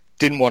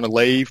didn't want to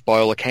leave by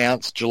all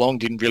accounts. Geelong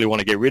didn't really want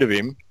to get rid of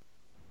him.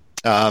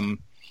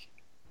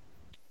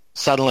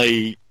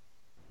 Suddenly,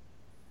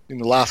 in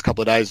the last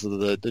couple of days of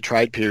the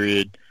trade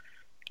period,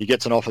 he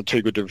gets an offer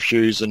too good to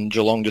refuse, and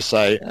Geelong just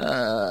say,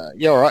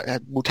 yeah, all right,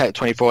 we'll take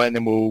 24 and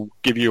then we'll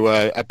give you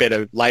a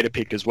better later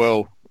pick as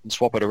well and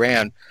swap it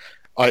around.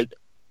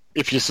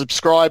 If you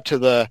subscribe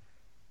to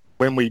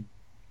when we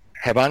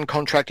have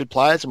uncontracted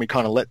players and we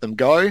kind of let them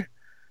go,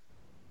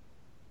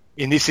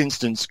 in this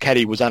instance,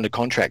 Caddy was under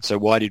contract, so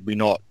why did we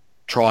not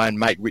try and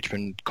make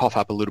Richmond cough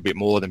up a little bit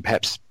more than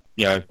perhaps,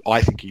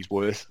 I think he's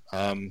worth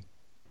when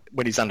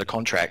he's under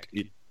contract.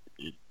 It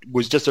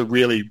was just a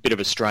really bit of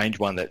a strange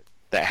one that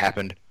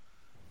happened.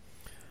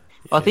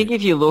 I think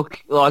if you look,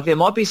 like, there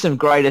might be some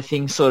greater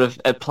things sort of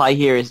at play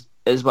here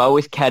as well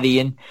with Caddy,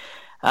 and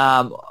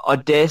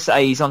I dare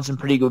say he's on some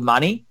pretty good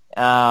money.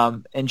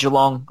 And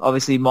Geelong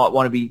obviously might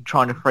want to be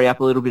trying to free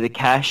up a little bit of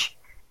cash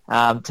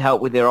to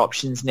help with their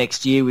options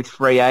next year with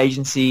free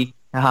agency.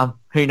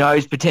 Who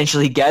knows,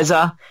 potentially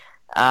Gaza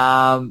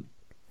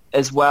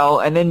as well.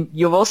 And then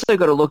you've also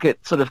got to look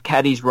at sort of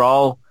Caddy's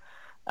role.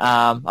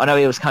 I know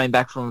he was coming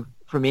back from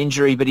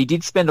injury, but he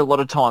did spend a lot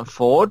of time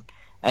forward,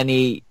 and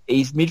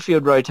his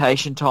midfield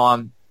rotation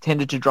time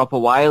tended to drop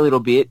away a little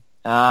bit.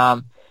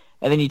 And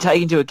then you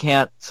take into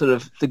account sort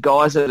of the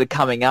guys that are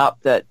coming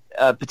up that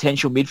are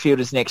potential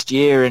midfielders next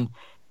year. And,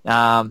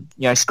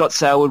 Scott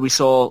Selwood we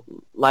saw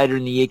later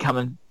in the year come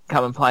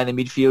and play in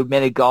the midfield.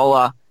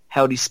 Menegola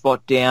held his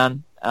spot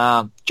down.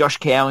 Josh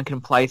Cowan can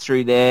play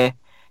through there.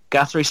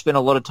 Guthrie spent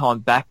a lot of time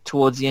back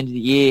towards the end of the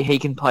year. He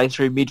can play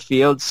through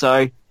midfield.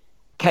 So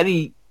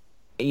Caddy,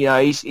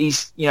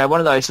 he's one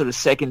of those sort of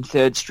second,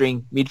 third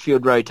string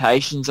midfield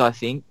rotations, I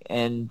think.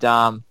 And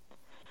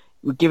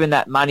given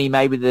that money,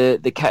 maybe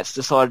the Cats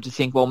decided to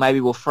think, well,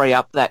 maybe we'll free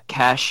up that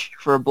cash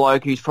for a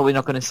bloke who's probably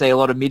not going to see a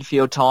lot of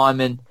midfield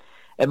time, and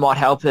it might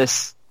help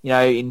us,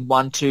 in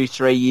 1, 2,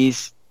 3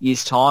 years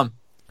time.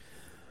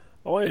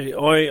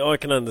 I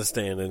can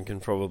understand and can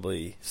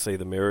probably see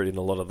the merit in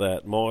a lot of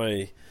that.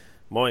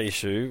 My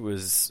issue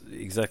was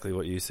exactly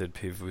what you said,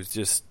 Piv, was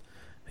just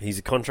he's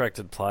a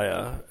contracted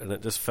player, and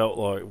it just felt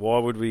like, why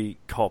would we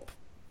cop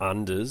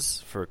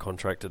unders for a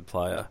contracted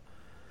player?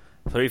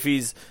 So if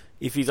he's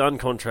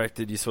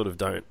uncontracted, you sort of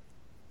don't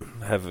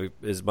have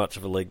as much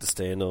of a leg to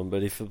stand on.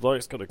 But if the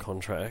bloke's got a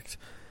contract,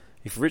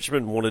 if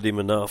Richmond wanted him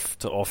enough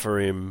to offer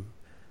him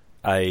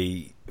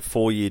a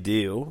 4-year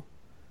deal,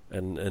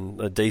 and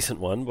a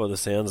decent one by the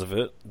sounds of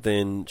it,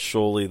 then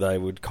surely they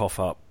would cough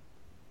up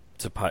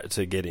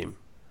to get him.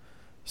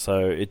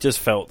 So it just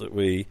felt that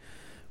we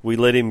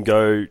let him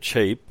go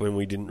cheap when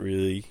we didn't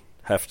really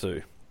have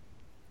to.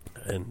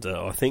 And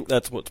I think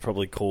that's what's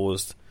probably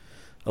caused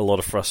a lot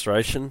of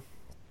frustration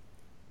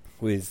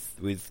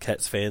with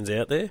Cats fans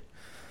out there.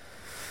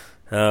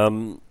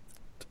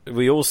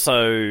 We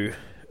also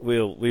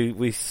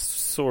we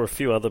saw a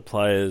few other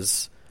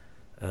players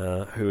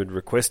who had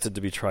requested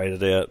to be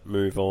traded out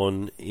move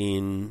on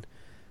in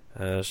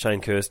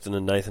Shane Kirsten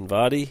and Nathan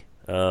Vardy.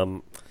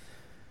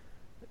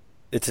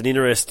 It's an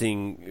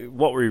interesting...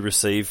 What we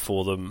received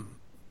for them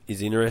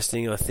is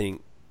interesting. I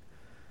think,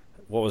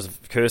 what was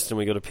Kirsten,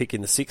 we got a pick in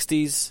the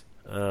 60s.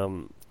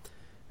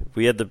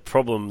 We had the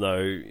problem,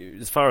 though,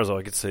 as far as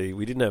I could see,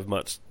 we didn't have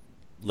much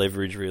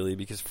leverage, really,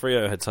 because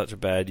Freo had such a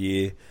bad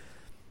year.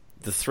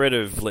 The threat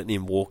of letting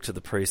him walk to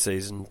the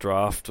pre-season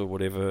draft or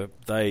whatever,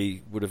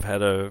 they would have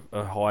had a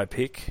high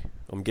pick,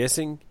 I'm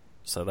guessing,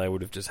 so they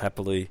would have just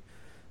happily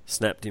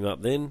snapped him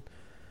up then.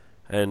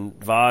 And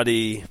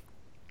Vardy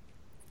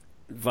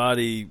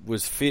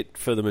was fit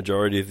for the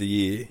majority of the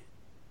year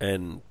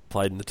and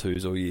played in the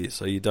twos all year,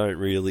 so you don't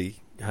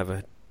really have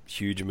a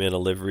huge amount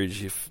of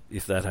leverage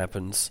if that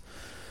happens,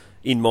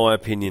 in my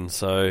opinion.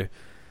 So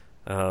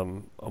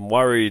I'm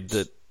worried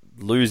that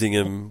losing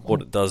him,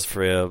 what it does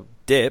for our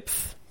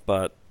depth,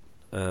 but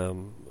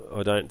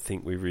I don't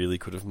think we really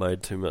could have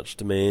made too much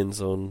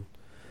demands on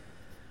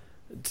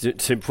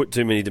to put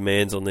too many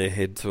demands on their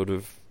head, sort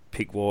of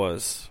pick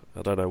wise.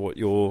 I don't know what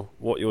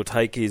your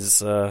take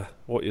is.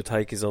 What your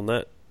take is on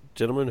that,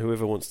 gentlemen?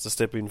 Whoever wants to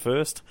step in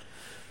first.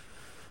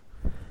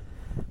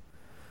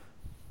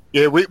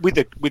 Yeah, with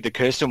the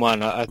Kirsten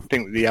one, I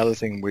think the other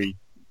thing we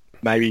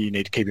maybe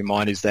need to keep in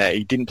mind is that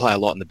he didn't play a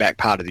lot in the back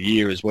part of the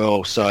year as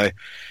well. So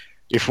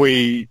if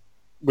we're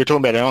talking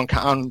about an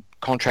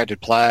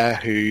uncontracted player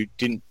who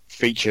didn't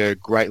feature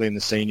greatly in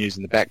the seniors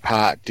in the back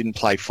part, didn't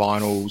play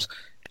finals,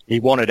 he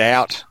wanted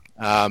out.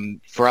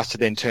 For us to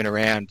then turn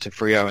around to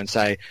Freo and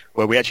say,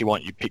 well, we actually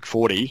want you pick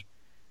 40,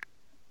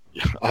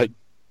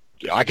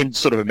 I can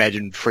sort of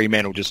imagine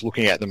Fremantle just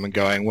looking at them and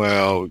going,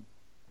 well,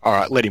 all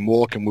right, let him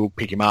walk and we'll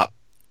pick him up,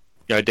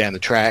 go down the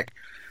track.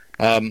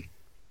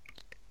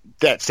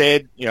 That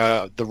said,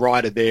 the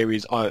rider there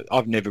is,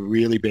 I've never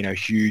really been a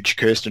huge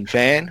Kirsten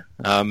fan.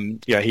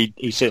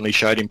 He certainly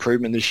showed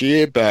improvement this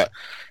year, but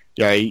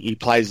he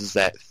plays as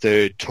that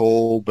third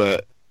tall,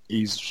 but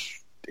he's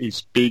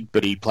big,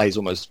 but he plays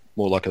almost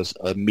more like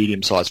a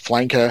medium-sized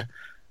flanker.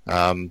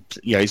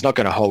 He's not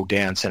going to hold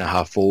down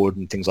centre-half forward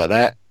and things like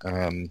that.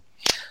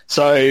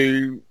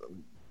 So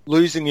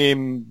losing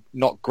him,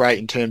 not great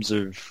in terms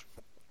of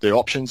the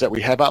options that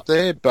we have up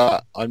there,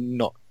 but I'm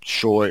not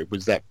sure it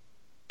was that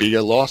big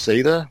a loss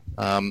either.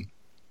 That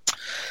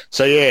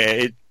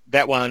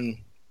one,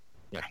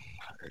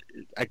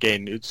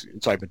 again, it's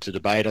open to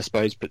debate, I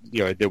suppose, but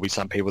there'll be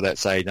some people that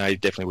say, no, he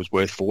definitely was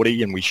worth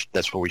 40 and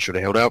that's what we should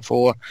have held out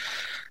for.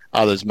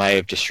 Others may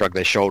have just shrugged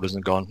their shoulders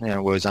and gone, well,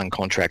 it was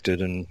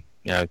uncontracted, and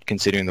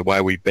considering the way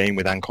we've been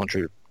with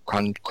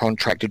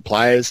uncontracted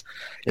players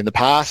in the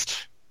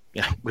past,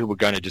 we were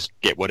going to just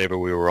get whatever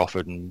we were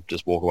offered and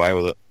just walk away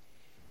with it.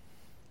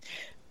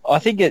 I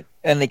think it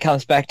only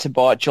comes back to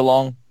bite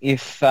Geelong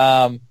if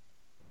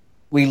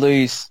we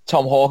lose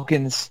Tom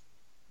Hawkins,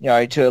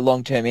 to a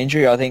long-term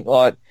injury. I think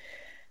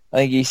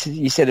you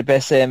said it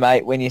best there,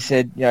 mate, when you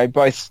said,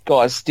 both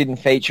guys didn't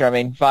feature. I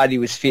mean, Vardy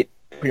was fit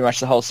pretty much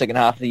the whole second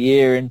half of the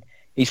year, and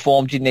his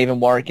form didn't even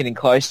warrant getting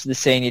close to the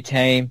senior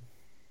team.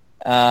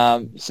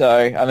 The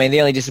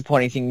only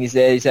disappointing thing is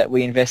that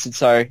we invested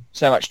so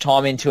much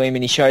time into him,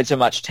 and he showed so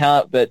much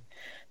talent, but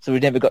so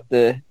we've never got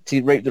to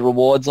reap the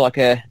rewards like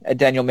a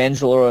Daniel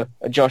Menzel or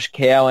a Josh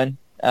Cowan.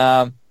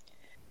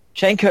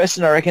 Shane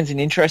Kirsten, I reckon, is an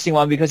interesting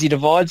one because he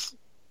divides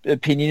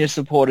opinion of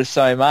supporters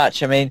so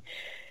much. I mean,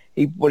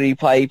 what did he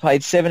play? He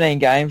played 17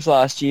 games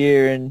last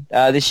year and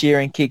this year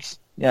and kicked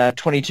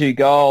 22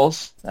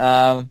 goals.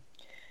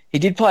 He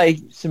did play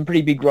some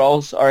pretty big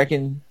roles, I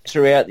reckon,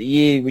 throughout the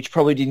year, which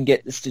probably didn't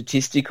get the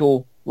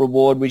statistical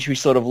reward which we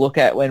sort of look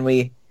at when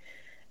we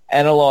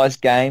analyse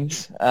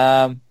games.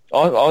 I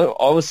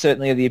was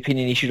certainly of the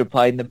opinion he should have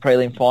played in the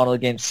prelim final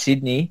against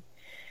Sydney.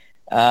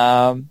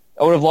 I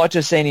would have liked to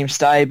have seen him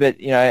stay,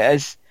 but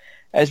as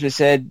we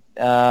said,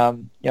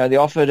 the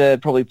offer to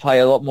probably play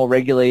a lot more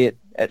regularly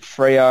at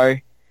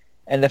Freo,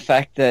 and the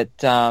fact that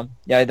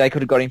they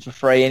could have got him for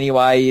free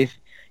anyway. If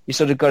you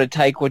sort of got to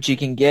take what you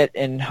can get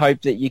and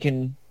hope that you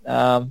can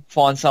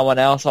find someone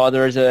else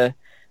either as a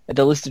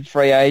delisted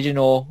free agent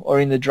or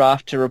in the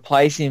draft to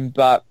replace him.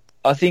 But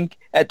I think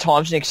at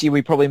times next year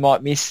we probably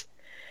might miss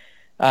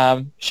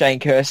Shane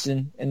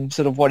Kirsten and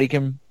sort of what he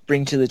can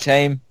bring to the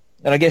team.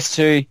 And I guess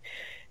too,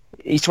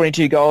 he's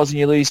 22 goals and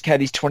you lose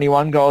Caddy's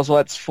 21 goals. Well,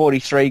 that's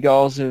 43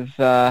 goals of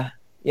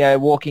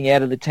walking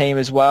out of the team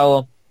as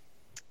well.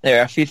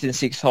 They're our fifth and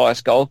sixth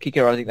highest goal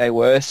kicker, I think they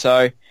were.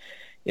 So,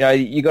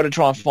 you got to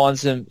try and find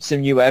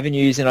some new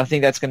avenues, and I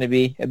think that's going to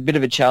be a bit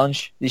of a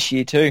challenge this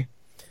year too.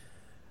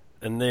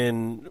 And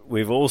then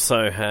we've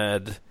also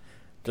had,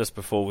 just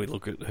before we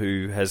look at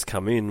who has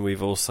come in,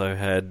 we've also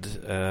had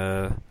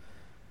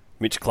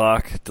Mitch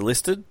Clark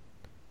delisted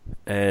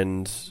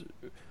and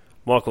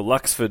Michael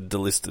Luxford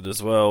delisted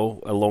as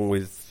well, along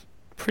with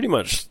pretty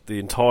much the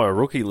entire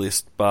rookie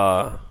list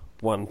bar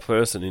one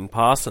person in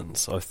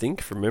Parsons, I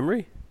think, from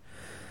memory.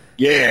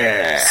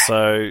 Yeah.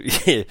 So,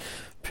 yeah,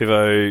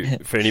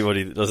 Pivo, for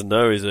anybody that doesn't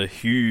know, is a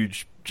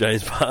huge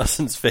James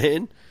Parsons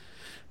fan.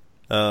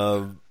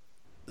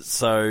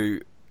 So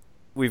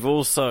we've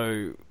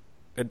also...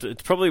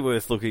 It's probably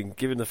worth looking,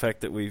 given the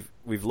fact that we've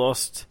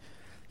lost...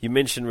 You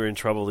mentioned we're in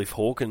trouble if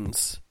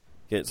Hawkins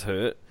gets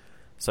hurt.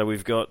 So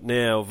we've got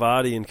now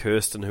Vardy and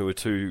Kirsten, who are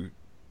two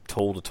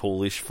tall to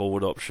tallish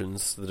forward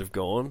options that have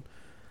gone.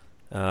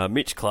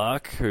 Mitch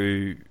Clark,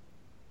 who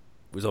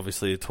was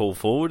obviously a tall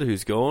forward,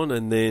 who's gone.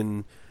 And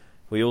then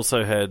we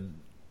also had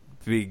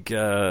big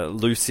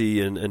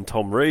Lucy and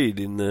Tom Reed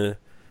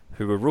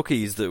who were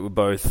rookies that were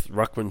both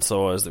ruckman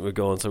size that were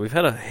gone. So we've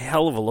had a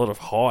hell of a lot of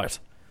height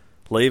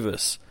leave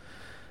us.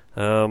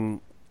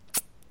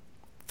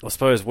 I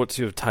suppose, what's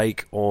your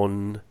take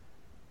on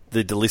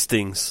the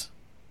delistings?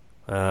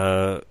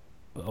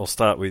 I'll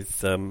start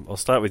with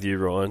you,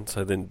 Ryan.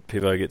 So then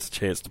Pivo gets a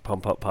chance to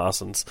pump up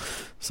Parsons.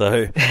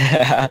 So,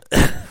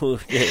 well,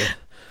 yeah.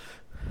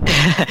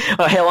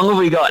 Well, how long have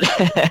we got?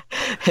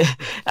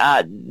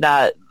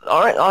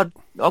 All right.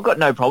 I've got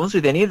no problems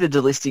with any of the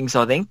delistings.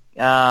 I think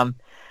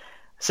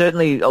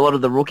certainly a lot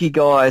of the rookie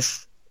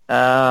guys.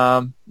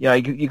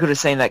 You could have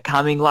seen that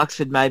coming.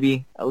 Luxford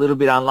maybe a little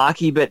bit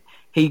unlucky, but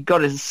he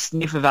got a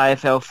sniff of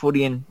AFL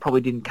footy and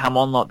probably didn't come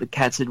on like the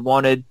Cats had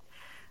wanted.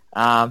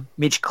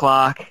 Mitch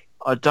Clark,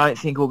 I don't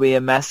think will be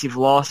a massive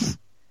loss.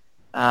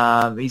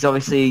 He's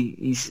obviously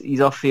his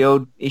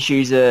off-field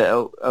issues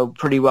are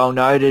pretty well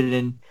noted,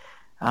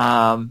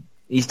 and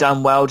he's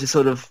done well to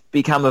sort of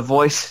become a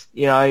voice,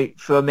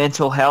 for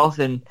mental health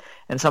and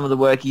some of the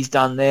work he's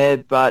done there.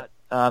 But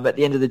at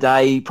the end of the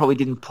day, he probably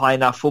didn't play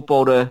enough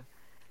football to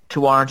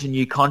warrant a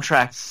new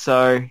contract.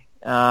 So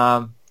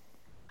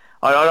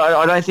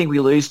I don't think we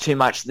lose too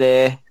much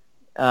there.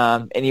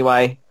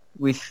 Anyway,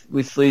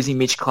 with losing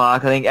Mitch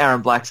Clark, I think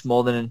Aaron Black's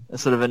more than a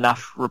sort of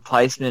enough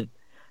replacement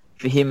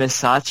for him as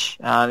such,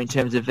 in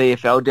terms of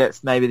VFL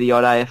depth, maybe the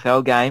odd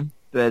AFL game.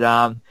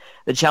 But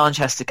the challenge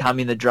has to come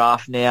in the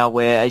draft now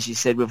where, as you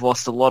said, we've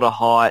lost a lot of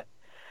height.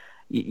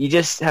 You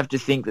just have to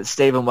think that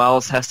Stephen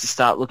Wells has to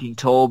start looking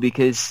tall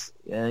because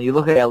you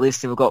look at our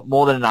list and we've got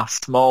more than enough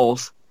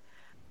smalls.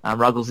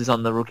 Ruggles is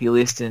on the rookie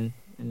list and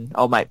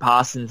old mate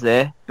Parsons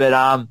there. But,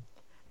 I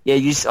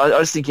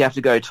just think you have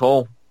to go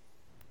tall.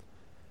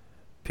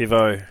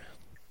 Pivo.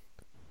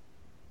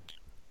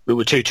 We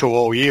were too tall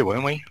all year,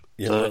 weren't we?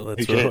 Yeah, so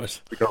that's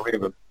right. We got rid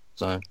of them.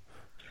 So,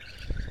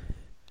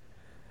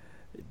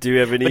 do you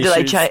have any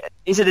issues?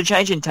 Is it a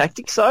change in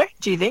tactics, though,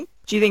 do you think?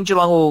 Do you think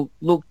Geelong will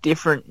look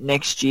different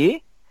next year?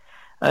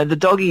 The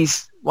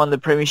Doggies won the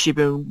premiership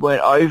and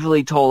weren't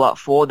overly tall up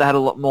forward. They had a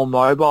lot more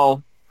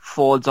mobile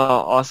forwards,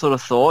 I sort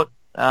of thought.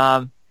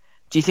 Do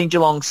you think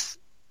Geelong's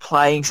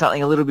playing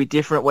something a little bit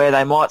different where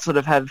they might sort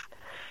of have,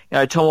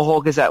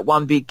 Tomahawk as that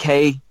one big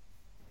key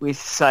with,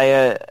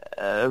 say,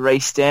 a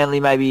Reece Stanley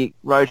maybe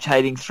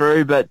rotating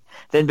through, but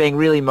then being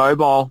really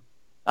mobile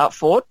up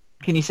forward?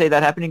 Can you see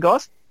that happening,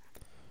 guys?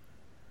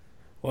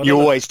 Well, You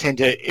always tend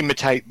to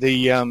imitate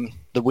the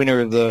winner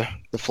of the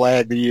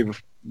flag the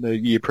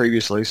year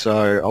previously,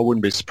 so I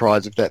wouldn't be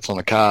surprised if that's on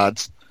the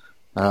cards.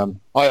 I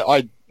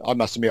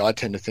must admit, I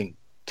tend to think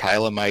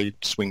Taylor may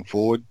swing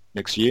forward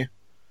next year.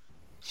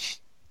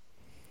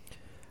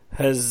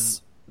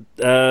 Has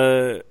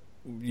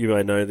you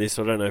may know this,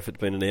 I don't know if it's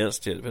been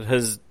announced yet, but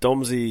has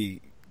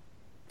Domsey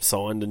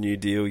signed a new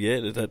deal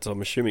yet?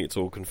 I'm assuming it's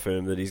all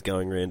confirmed that he's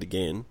going round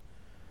again.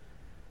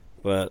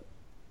 But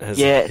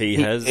he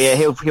has? Yeah,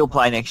 he'll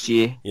play next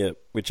year. Yeah,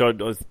 which I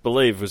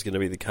believe was going to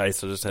be the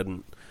case. I just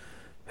hadn't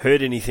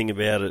heard anything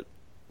about it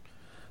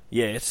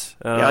yet.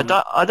 I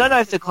don't know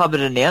if the club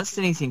had announced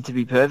anything, to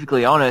be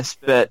perfectly honest,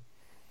 but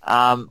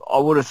I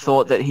would have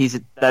thought that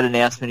that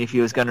announcement, if he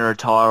was going to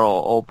retire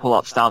or pull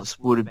up stumps,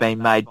 would have been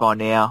made by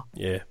now.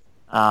 Yeah.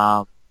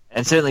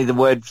 And certainly the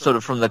word sort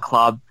of from the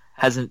club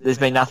there's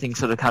been nothing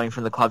sort of coming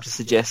from the club to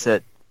suggest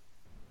that,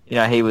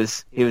 he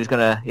was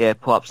going to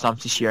pull up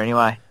stumps this year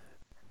anyway.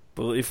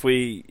 Well, if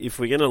we're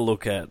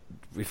going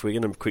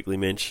to quickly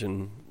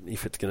mention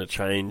if it's going to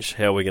change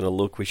how we're going to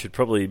look, we should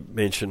probably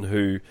mention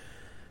who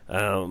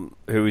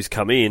has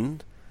come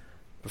in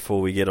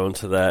before we get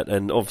onto that.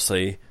 And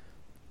obviously,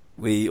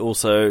 Billy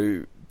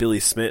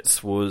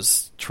Smets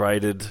was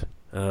traded,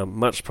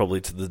 much probably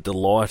to the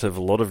delight of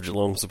a lot of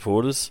Geelong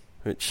supporters,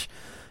 which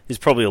is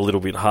probably a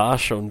little bit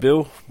harsh on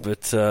Bill,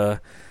 but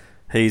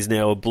he's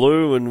now a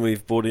Blue, and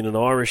we've brought in an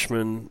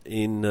Irishman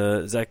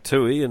in Zach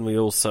Tui, and we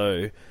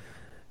also,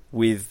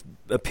 with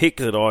a pick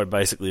that I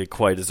basically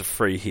equate as a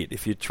free hit.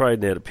 If you're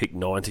trading out a pick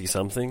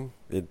 90-something,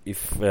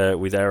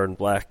 with Aaron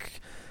Black,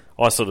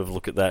 I sort of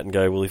look at that and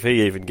go, well, if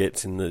he even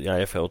gets in the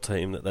AFL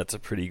team, that's a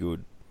pretty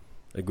good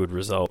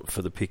result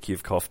for the pick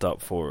you've coughed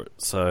up for it.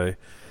 So,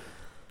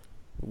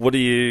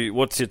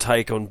 what's your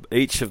take on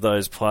each of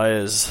those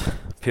players,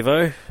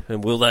 Pivo?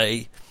 And will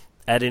they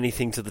add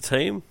anything to the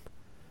team?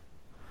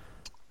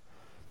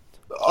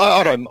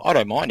 I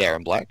don't mind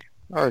Aaron Black.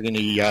 I reckon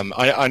he.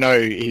 I know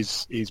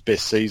his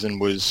best season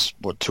was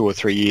 2 or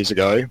 3 years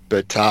ago,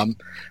 but I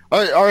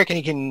reckon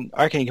he can.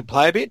 I reckon he can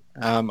play a bit.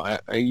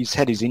 He's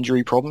had his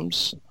injury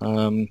problems,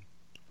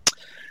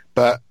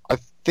 but I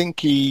think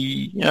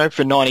he,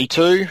 for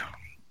 92.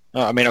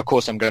 I mean, of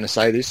course, I'm going to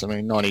say this. I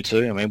mean,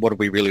 92. I mean, what have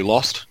we really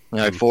lost,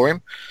 for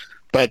him?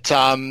 But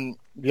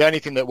the only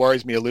thing that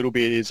worries me a little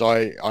bit is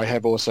I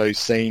have also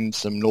seen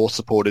some North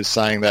supporters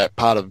saying that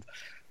part of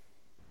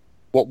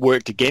what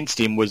worked against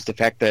him was the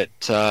fact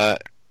that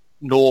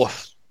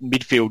North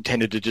midfield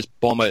tended to just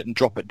bomb it and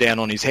drop it down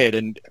on his head.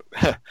 And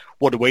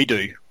what do we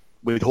do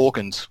with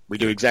Hawkins? We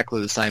do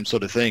exactly the same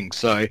sort of thing.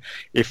 So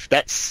if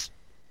that's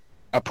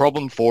a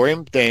problem for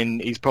him, then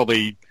he's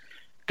probably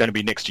going to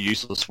be next to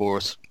useless for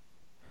us.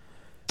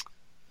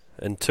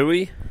 And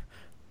Tui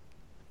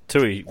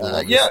will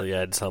obviously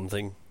add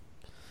something.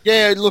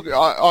 Yeah, look,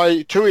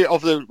 Tui,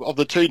 of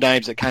the two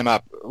names that came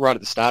up right at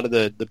the start of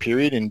the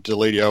period in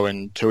Deledio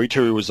and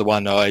Tui was the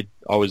one I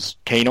was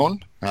keen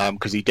on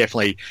because he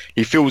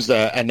fills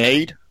a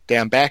need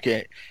down back.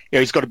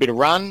 He's got a bit of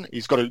run.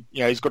 He's got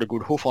a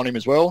good hoof on him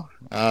as well.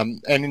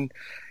 And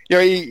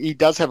he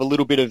does have a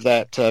little bit of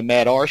that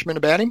mad Irishman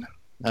about him,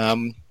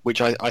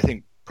 which I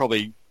think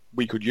probably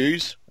we could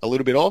use a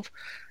little bit of.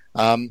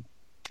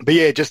 But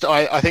yeah,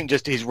 I think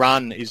just his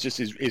run is just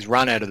his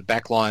run out of the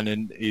back line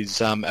and his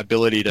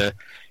ability to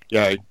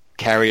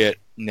carry it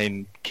and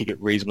then kick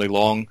it reasonably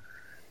long.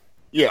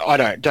 Yeah,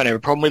 I don't have a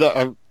problem with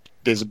it.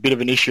 There's a bit of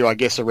an issue, I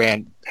guess,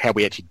 around how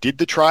we actually did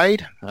the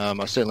trade.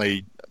 I'm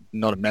certainly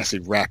not a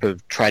massive rap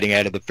of trading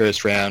out of the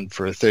first round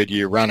for a third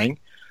year running,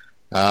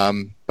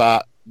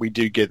 but we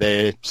do get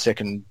their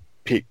second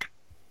pick,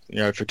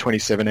 for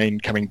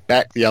 2017 coming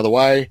back the other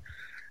way.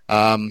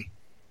 But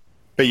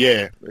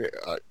yeah.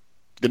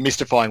 The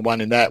mystifying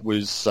one in that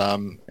was,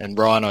 and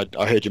Ryan,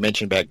 I heard you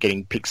mention about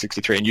getting pick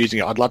 63 and using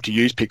it. I'd love to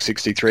use pick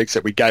 63,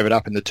 except we gave it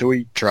up in the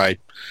Tui trade.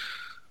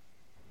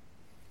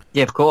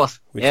 Yeah, of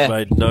course. Which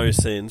made no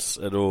sense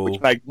at all.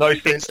 Which made no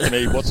sense to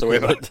me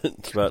whatsoever.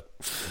 But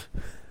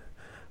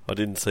I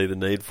didn't see the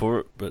need for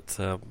it, but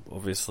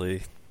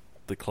obviously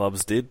the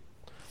clubs did.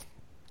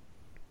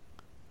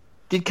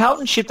 Did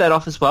Carlton ship that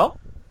off as well?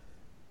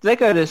 Did they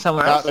go to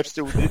somewhere else?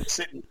 No,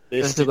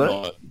 they've still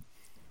got it.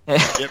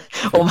 Yep.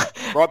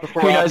 Right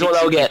before who knows what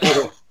they'll get.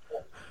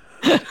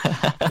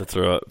 That's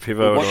all right.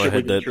 Pivo and I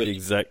had that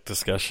exact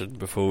discussion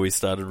before we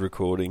started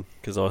recording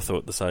because I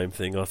thought the same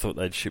thing. I thought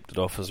they'd shipped it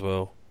off as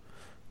well.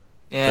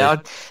 Yeah,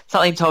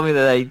 something told me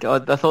that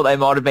I thought they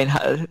might have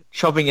been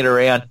shopping it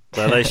around.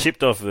 No, they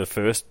shipped off the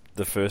first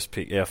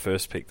pick, our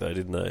first pick, though,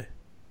 didn't they?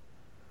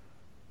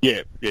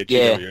 Yeah,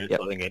 GWS, yep.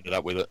 I think ended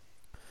up with it.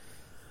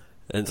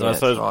 And so I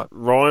suppose, right.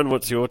 Ryan,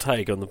 what's your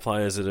take on the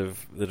players that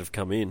have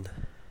come in?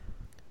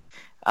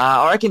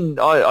 I reckon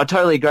I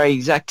totally agree.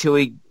 Zach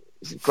Tui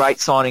is a great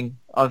signing.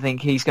 I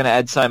think he's going to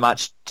add so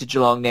much to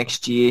Geelong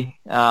next year,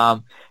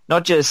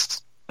 not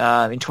just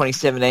in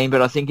 2017,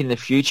 but I think in the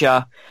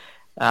future.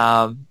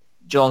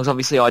 Geelong's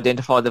obviously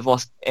identified they've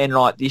lost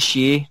Enright this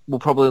year. We'll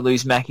probably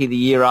lose Mackie the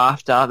year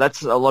after.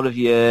 That's a lot of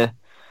your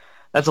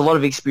that's a lot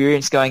of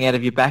experience going out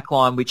of your back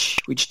line,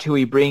 which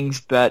Tui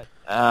brings. But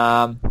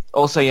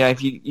also,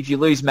 if you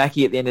lose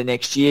Mackie at the end of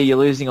next year, you're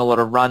losing a lot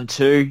of run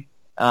too.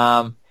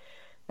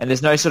 And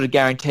there's no sort of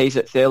guarantees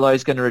that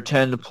Thurlow's going to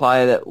return the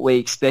player that we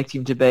expect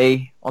him to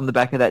be on the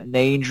back of that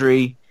knee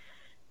injury.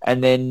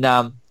 And then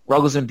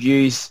Ruggles and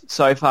Buse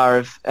so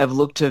far have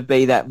looked to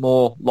be that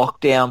more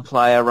lockdown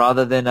player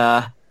rather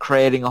than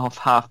creating off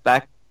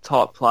half-back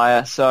type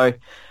player. So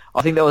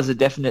I think there was a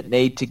definite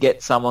need to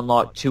get someone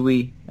like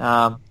Tui.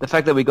 The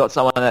fact that we got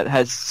someone that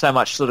has so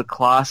much sort of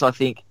class, I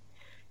think,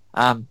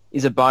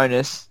 is a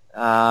bonus.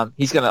 I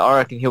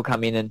reckon he'll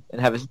come in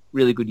and have a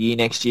really good year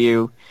next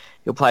year.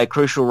 He'll play a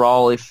crucial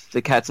role if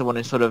the Cats want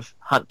to sort of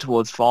hunt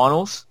towards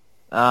finals.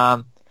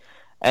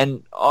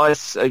 And I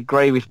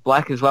agree with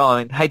Black as well. I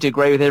mean, hate to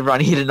agree with everyone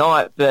here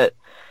tonight, but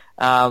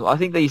I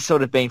think that he's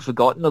sort of been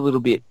forgotten a little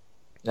bit,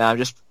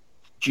 just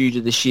due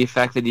to the sheer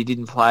fact that he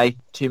didn't play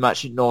too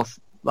much at North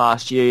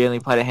last year. He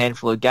only played a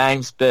handful of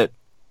games, but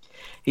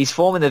his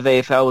form in the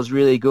VFL was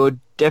really good.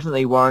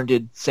 Definitely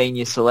warranted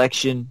senior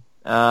selection,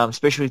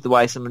 especially with the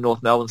way some of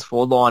North Melbourne's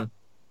forward line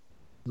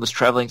was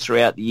travelling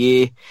throughout the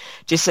year.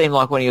 Just seemed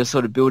like when he was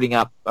sort of building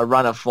up a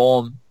run of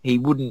form,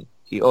 he'd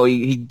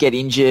get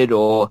injured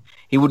or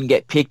he wouldn't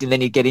get picked and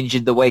then he'd get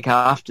injured the week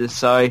after.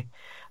 So I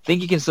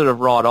think you can sort of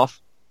write off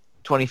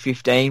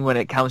 2015 when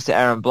it comes to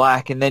Aaron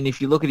Black. And then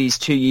if you look at his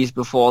 2 years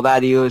before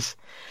that, he was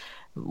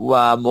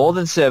more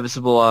than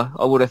serviceable,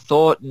 I would have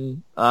thought.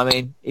 And I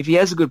mean, if he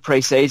has a good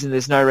pre-season,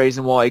 there's no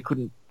reason why he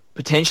couldn't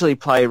potentially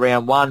play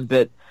round one,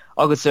 but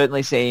I could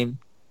certainly see him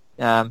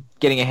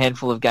getting a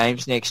handful of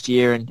games next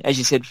year. And as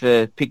you said,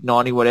 for pick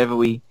 90, whatever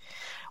we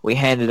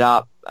handed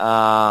up,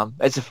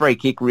 it's a free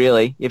kick,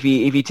 really. If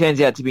he turns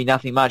out to be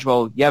nothing much,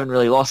 well, you haven't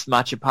really lost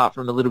much apart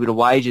from a little bit of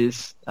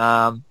wages.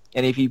 And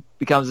if he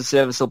becomes a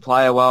serviceable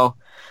player, well,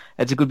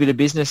 it's a good bit of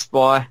business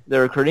by the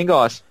recruiting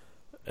guys.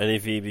 And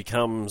if he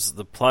becomes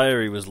the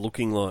player he was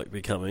looking like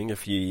becoming a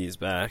few years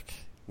back,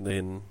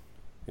 then,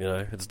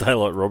 it's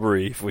daylight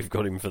robbery if we've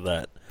got him for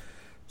that.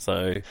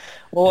 So,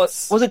 well,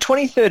 was it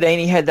 2013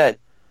 he had that?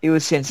 It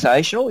was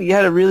sensational. He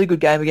had a really good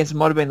game against, it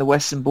might have been the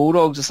Western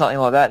Bulldogs or something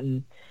like that,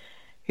 and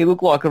he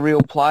looked like a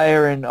real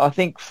player. And I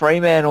think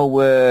Fremantle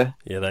were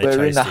in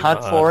the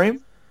hunt for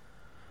him.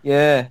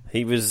 Yeah,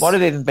 might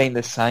have even been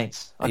the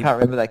Saints. I can't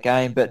remember that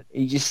game, but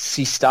he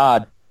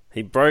starred.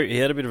 He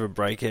had a bit of a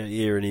breakout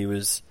year, and he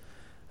was,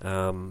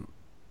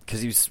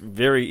 because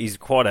he's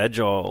quite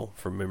agile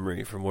from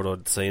memory, from what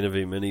I'd seen of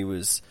him, and he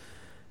was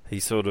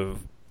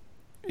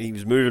moving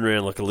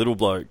around like a little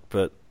bloke,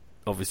 but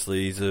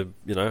obviously he's a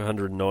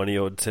 190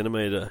 odd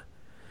centimetre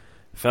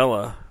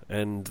fella,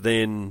 and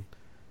then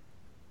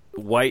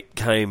weight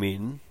came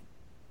in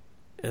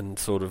and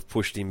sort of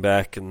pushed him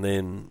back, and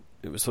then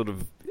it was sort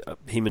of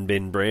him and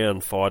Ben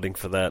Brown fighting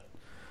for that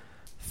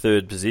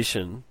third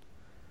position,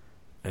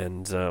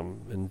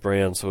 and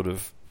Brown sort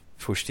of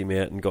pushed him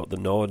out and got the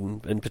nod,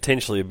 and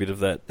potentially a bit of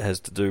that has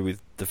to do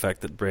with the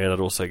fact that Brown had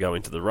also go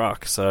into the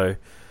ruck. So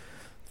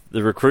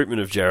the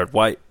recruitment of Jared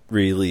Waite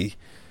really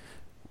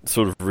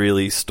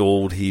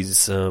stalled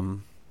his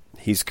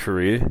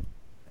career.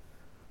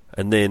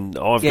 And then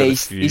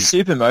he's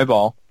super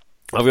mobile.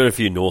 I've got a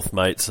few North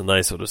mates, and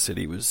they sort of said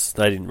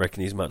they didn't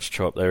reckon he's much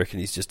chop. They reckon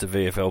he's just a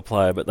VFL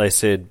player. But they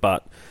said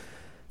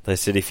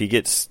if he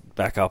gets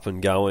back up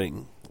and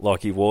going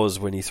like he was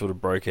when he sort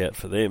of broke out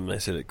for them, they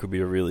said it could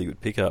be a really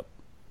good pickup.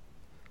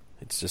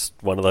 It's just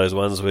one of those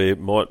ones where it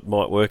might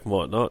work,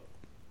 might not.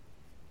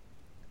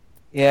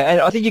 Yeah, and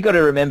I think you've got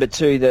to remember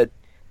too that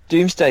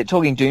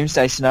talking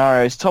doomsday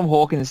scenarios, Tom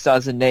Hawkins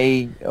does a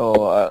knee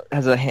or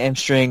has a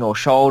hamstring or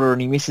shoulder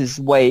and he misses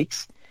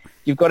weeks,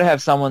 you've got to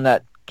have someone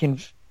that can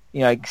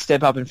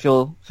step up and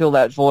fill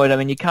that void. I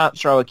mean, you can't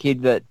throw a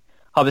kid that,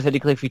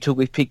 hypothetically, if you took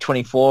with pick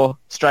 24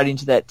 straight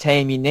into that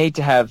team, you need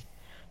to have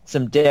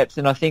some depth.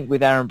 And I think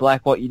with Aaron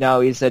Black, what you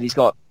know is that he's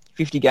got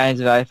 50 games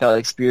of AFL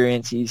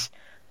experience. He's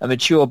a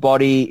mature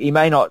body. He's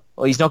not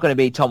going to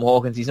be Tom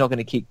Hawkins. He's not going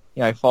to kick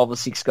 5 or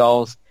 6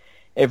 goals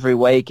every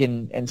week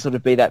and sort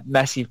of be that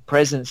massive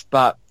presence.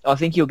 But I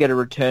think you'll get a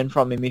return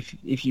from him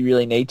if you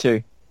really need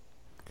to.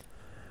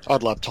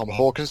 I'd love Tom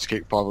Hawkins to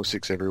kick 5 or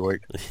 6 every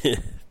week.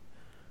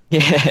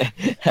 Yeah,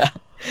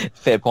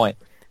 fair point.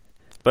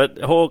 But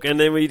Hawk, and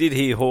then we did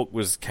hear Hawk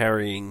was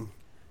carrying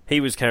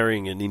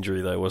an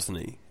injury though, wasn't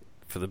he?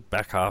 For the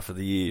back half of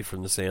the year,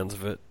 from the sounds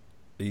of it.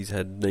 He's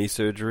had knee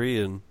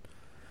surgery, and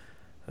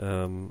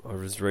I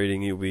was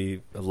reading he'll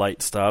be a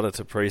late starter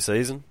to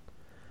pre-season.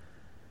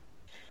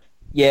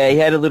 Yeah, he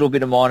had a little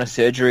bit of minor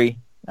surgery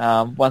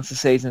once the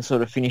season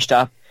sort of finished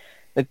up.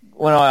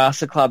 When I asked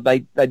the club,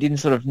 they didn't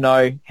sort of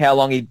know how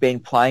long he'd been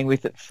playing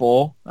with it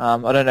for. I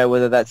don't know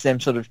whether that's them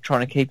sort of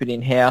trying to keep it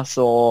in-house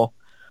or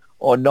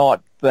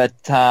not, but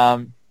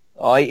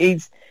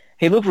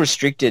he looked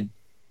restricted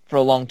for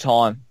a long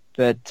time.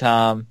 But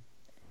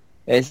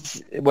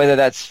whether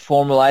that's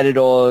form-related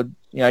or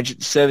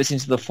service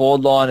into the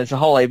forward line, there's a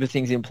whole heap of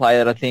things in play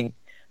that I think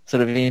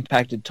sort of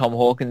impacted Tom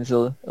Hawkins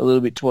a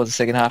little bit towards the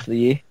second half of the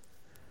year.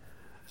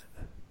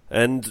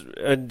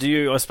 And do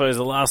you? I suppose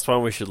the last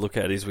one we should look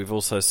at is we've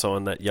also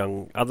signed that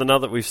young. Other than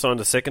that, we've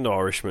signed a second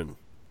Irishman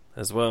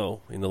as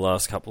well in the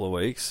last couple of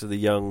weeks. So the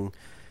young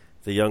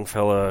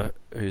fella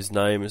whose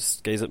name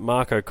is it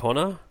Mark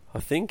O'Connor, I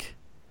think.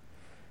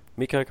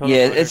 Mick O'Connor.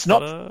 Yeah, it's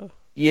not.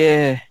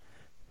 Yeah.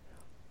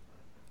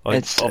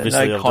 I've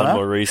done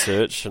my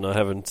research and I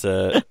haven't.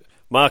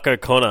 Mark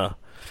O'Connor.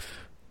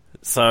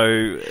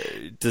 So,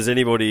 does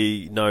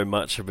anybody know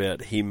much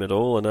about him at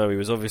all? I know he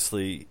was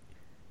obviously,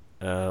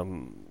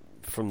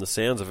 from the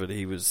sounds of it,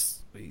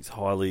 he's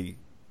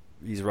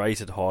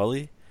rated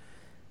highly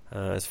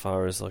as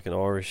far as like an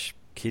Irish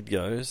kid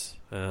goes.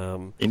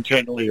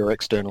 Internally or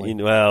externally?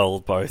 Well,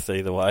 both,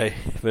 either way.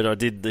 But I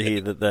did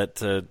hear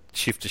that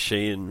Shifter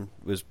Sheehan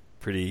was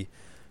pretty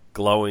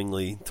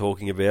glowingly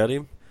talking about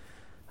him.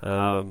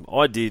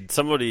 I did.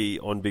 Somebody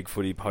on Big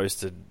Footy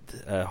posted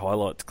a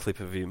highlight clip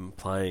of him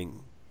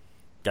playing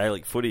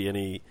Gaelic footy, and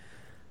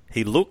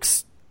he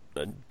looks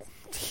a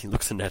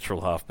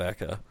natural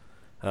halfbacker,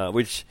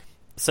 which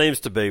seems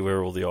to be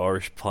where all the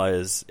Irish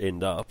players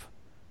end up,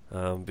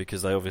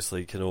 because they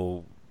obviously can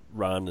all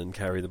run and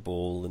carry the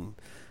ball and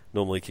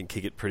normally can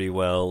kick it pretty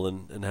well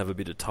and have a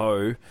bit of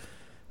toe.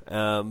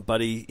 But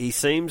he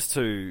seems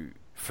to,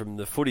 from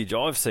the footage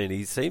I've seen,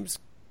 he seems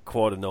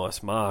quite a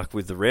nice mark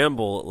with the round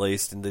ball at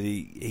least, in that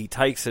he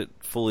takes it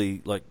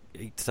fully, like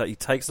he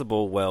takes the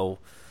ball well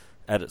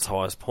at its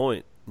highest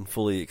point and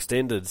fully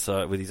extended,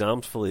 so with his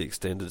arms fully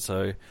extended.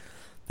 So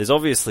there's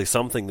obviously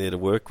something there to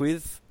work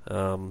with.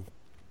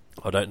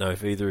 I don't know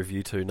if either of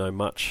you two know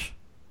much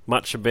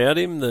about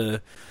him.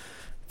 The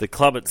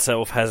club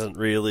itself hasn't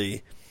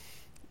really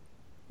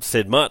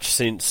said much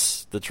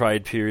since the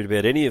trade period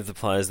about any of the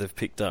players they've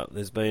picked up.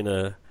 There's been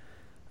a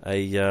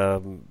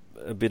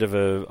bit of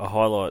a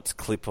highlights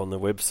clip on the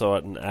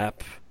website and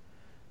app,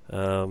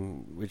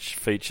 which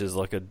features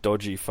like a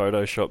dodgy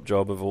Photoshop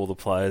job of all the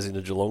players in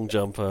a Geelong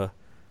jumper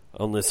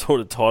on the sort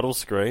of title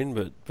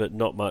screen, but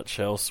not much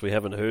else. We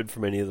haven't heard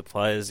from any of the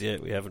players yet.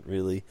 We haven't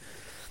really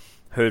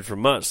heard from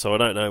much, so I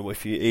don't know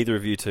if either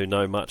of you two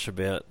know much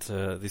about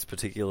this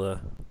particular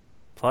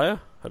player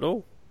at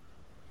all.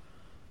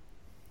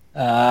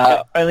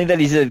 Only that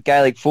he's a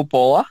Gaelic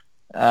footballer.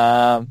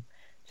 I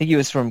think he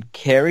was from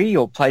Kerry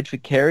or played for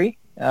Kerry.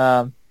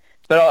 But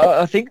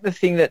I think the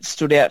thing that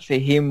stood out for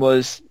him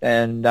was,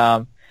 and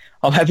I'm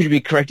happy to be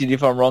corrected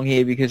if I'm wrong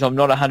here because I'm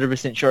not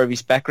 100% sure of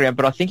his background,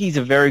 but I think he's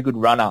a very good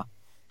runner.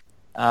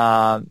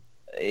 From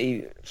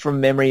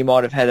memory, he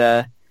might have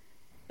had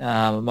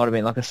might have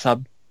been like a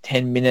sub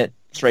 10-minute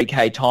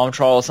 3K time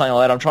trial or something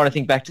like that. I'm trying to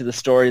think back to the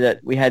story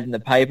that we had in the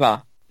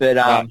paper. But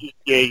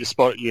you're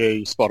spot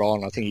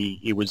on. I think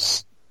he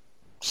was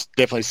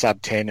definitely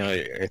sub 10.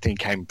 I think he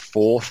came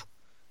fourth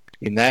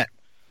in that.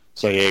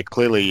 So yeah,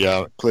 clearly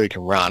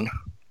can run.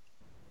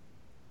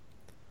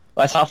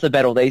 That's half the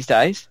battle these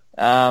days.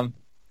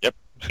 Yep.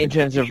 In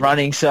terms of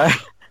running, so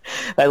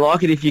they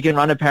like it if you can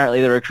run.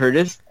 Apparently, the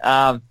recruiters.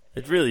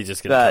 It's really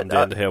just going to come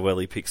down to how well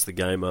he picks the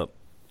game up,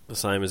 the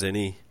same as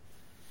any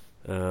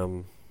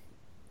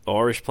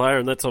Irish player,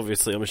 and that's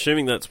obviously. I'm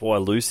assuming that's why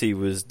Lucy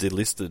was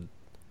delisted.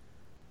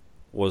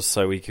 Was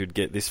so we could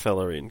get this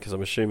fella in, because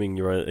I'm assuming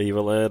you're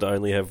allowed to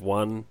only have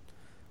one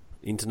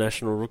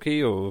international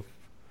rookie, or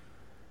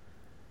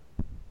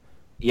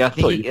yeah, I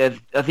think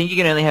you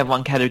can only have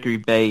one category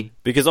B.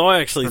 Because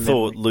I actually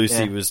thought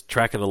Lucy was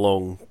tracking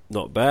along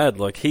not bad.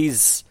 Like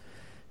he's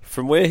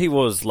from where he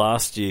was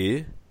last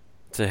year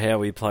to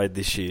how he played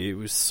this year. It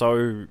was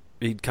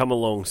he'd come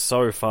along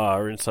so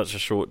far in such a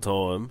short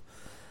time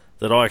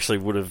that I actually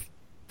would have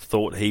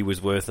thought he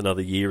was worth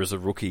another year as a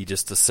rookie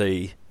just to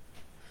see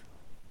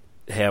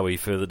how he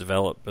further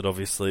developed. But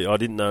obviously I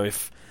didn't know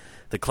if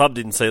the club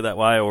didn't see it that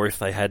way or if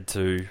they had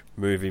to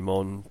move him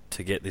on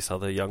to get this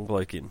other young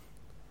bloke in.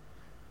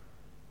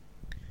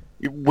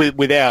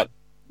 Without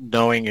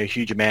knowing a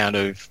huge amount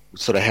of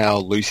sort of how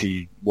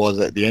Lucy was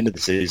at the end of the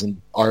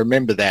season, I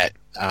remember that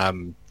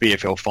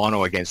VFL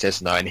final against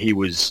Essendon, and he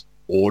was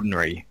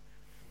ordinary.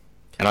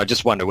 And I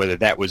just wonder whether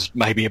that was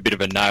maybe a bit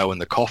of a nail in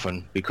the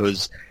coffin,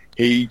 because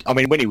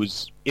when he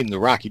was in the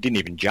ruck, he didn't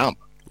even jump.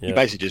 Yeah. He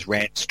basically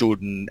just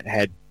stood and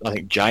had, I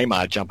think,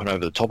 Jamar jumping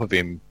over the top of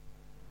him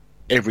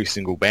every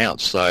single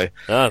bounce. So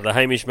the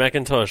Hamish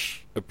McIntosh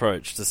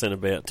approach to send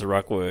about to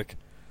ruck work.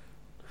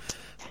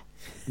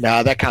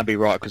 No, that can't be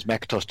right because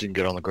McIntosh didn't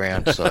get on the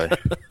ground. So,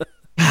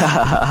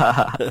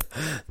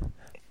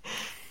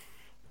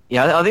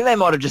 yeah, I think they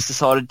might have just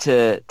decided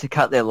to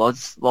cut their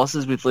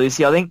losses with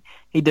Lucy. I think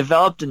he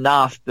developed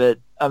enough, but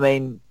I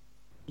mean,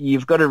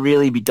 you've got to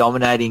really be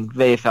dominating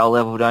VFL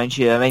level, don't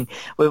you? I mean,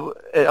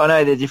 I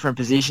know they're different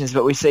positions,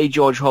 but we see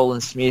George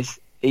Holland-Smith,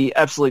 he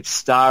absolute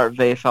star at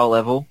VFL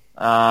level,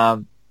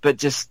 but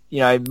just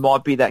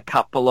might be that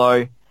cut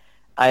below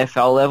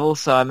AFL level.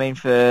 So I mean,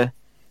 for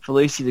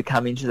Lucy to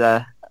come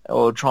into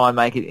or try and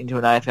make it into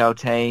an AFL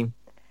team,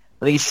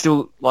 I think he's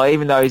still,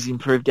 even though he's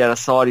improved out of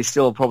sight, he's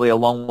still probably a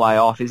long way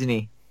off, isn't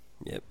he?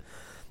 Yep.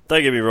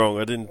 Don't get me wrong,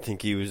 I didn't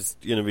think he was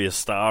going to be a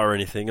star or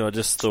anything. I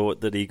just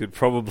thought that he could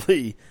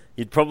probably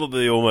you'd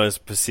probably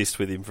almost persist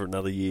with him for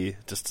another year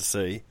just to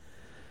see.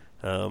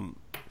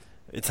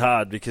 It's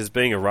hard because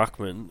being a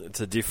ruckman,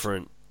 it's a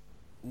different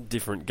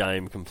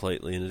game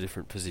completely, in a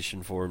different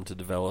position for him to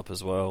develop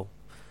as well,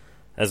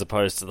 as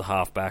opposed to the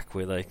half-back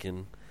where they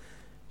can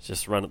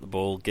just run at the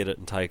ball, get it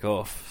and take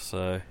off.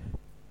 So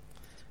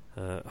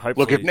hopefully...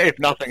 Look,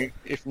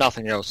 if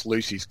nothing else,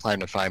 Lucy's claim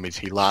to fame is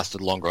he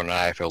lasted longer on an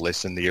AFL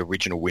list than the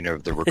original winner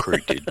of the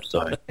Recruit did.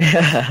 So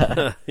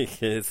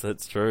yes,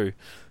 that's true.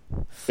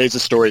 There's a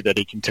story that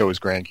he can tell his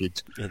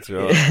grandkids. That's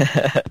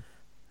right.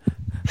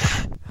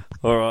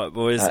 All right,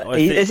 boys.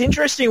 It's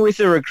interesting with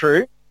the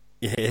Recruit.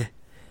 Yeah.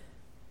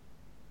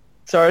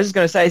 Sorry, I was just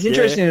going to say, it's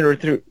interesting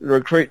to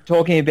recruit,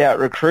 talking about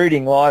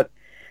recruiting. Like,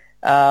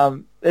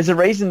 there's a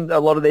reason a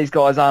lot of these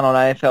guys aren't on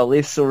AFL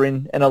lists or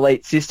in an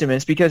elite system, and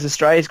it's because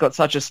Australia's got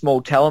such a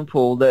small talent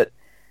pool that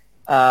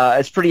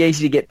it's pretty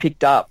easy to get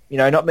picked up. You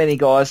know, not many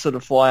guys sort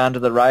of fly under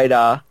the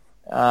radar.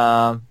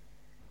 So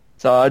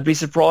I'd be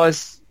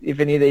surprised if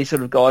any of these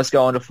sort of guys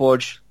go on to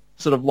forge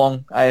sort of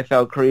long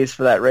AFL careers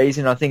for that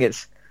reason. I think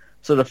it's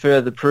sort of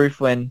further proof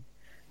when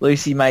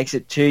Lucy makes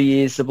it 2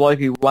 years. The bloke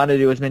who wanted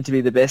who was meant to be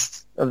the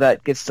best of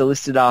that gets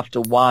delisted after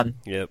one.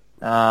 Yep.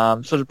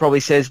 Sort of probably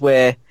says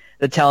where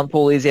the talent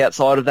pool is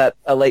outside of that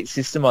elite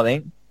system, I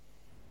think.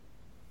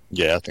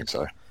 Yeah, I think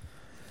so.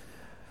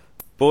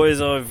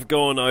 Boys, I've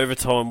gone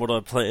overtime what I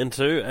planned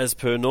to, as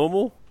per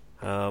normal.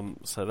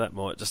 So that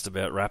might just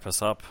about wrap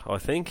us up, I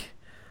think.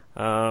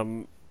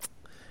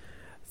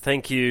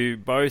 Thank you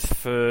both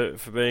for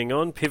being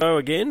on. Pivo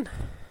again.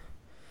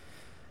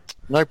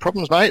 No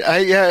problems, mate.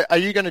 Hey, are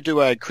you going to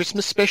do a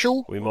Christmas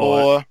special? We might.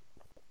 Or...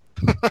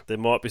 There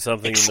might be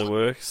something in the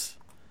works.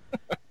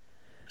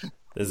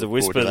 There's a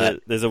whisper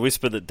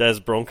that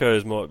Daz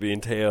Broncos might be in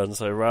town,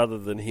 so rather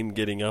than him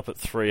getting up at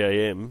 3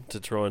 a.m.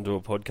 to try and do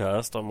a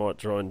podcast, I might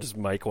try and just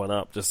make one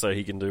up just so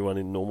he can do one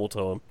in normal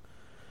time.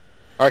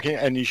 I reckon,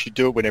 and you should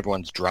do it when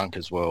everyone's drunk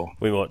as well.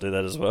 We might do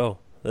that as well.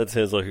 That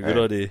sounds like a good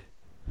idea.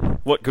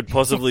 What could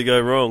possibly go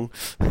wrong?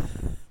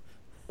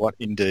 What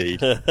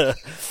indeed.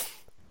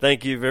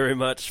 Thank you very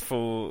much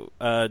for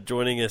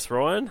joining us,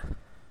 Ryan.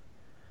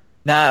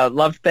 No, I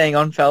loved being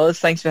on, fellas.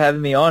 Thanks for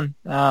having me on.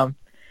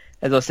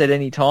 As I said,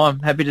 any time.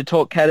 Happy to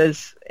talk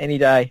Catters any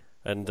day.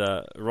 And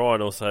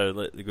Ryan also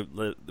let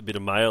a bit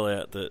of mail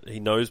out that he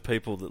knows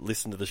people that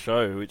listen to the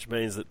show, which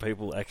means that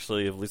people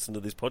actually have listened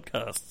to this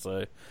podcast.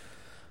 So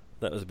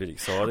that was a bit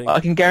exciting. I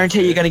can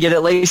guarantee you're going to get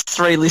at least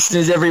 3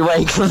 listeners every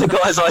week from the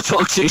guys I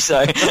talk to.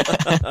 So,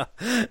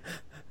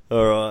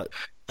 all right.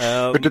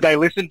 But do they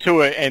listen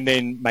to it and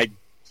then make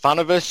fun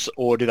of us,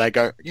 or do they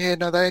go, yeah,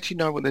 no, they actually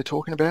know what they're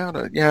talking about?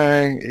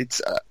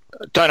 It's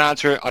don't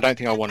answer it. I don't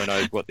think I want to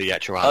know what the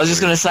actual answer is. I was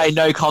just going to say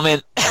no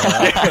comment.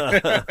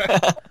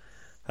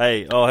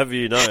 Hey, I'll have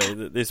you know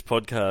that this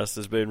podcast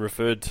has been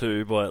referred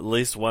to by at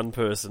least one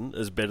person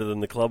as better than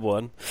the club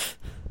one.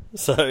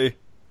 So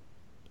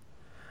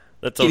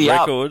that's on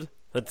record.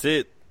 That's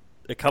it.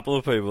 A couple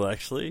of people,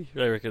 actually.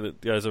 I reckon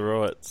it goes all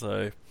right.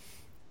 So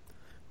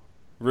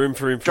room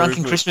for improvement.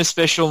 Drunken Christmas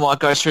special might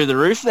go through the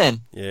roof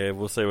then. Yeah,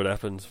 we'll see what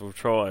happens. We'll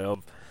try.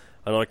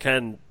 And I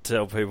can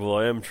tell people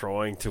I am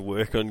trying to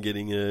work on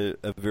getting a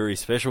very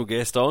special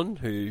guest on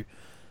who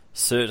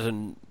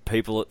certain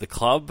people at the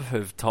club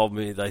have told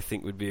me they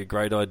think would be a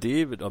great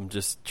idea, but I'm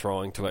just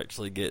trying to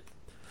actually get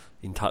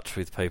in touch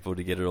with people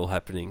to get it all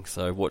happening.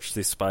 So watch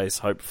this space.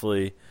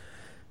 Hopefully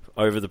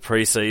over the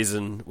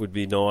pre-season would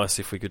be nice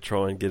if we could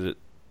try and get it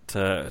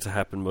to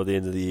happen by the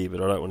end of the year,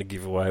 but I don't want to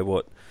give away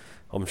what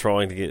I'm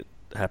trying to get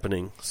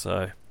happening.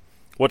 So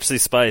watch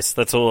this space.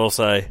 That's all I'll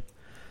say.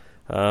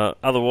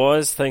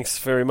 Otherwise, thanks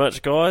very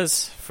much,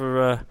 guys,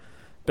 for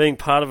being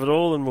part of it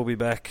all, and we'll be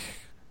back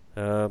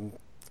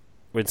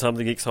when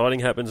something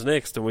exciting happens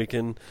next and we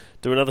can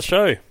do another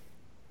show.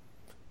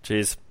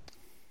 Cheers.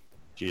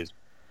 Cheers.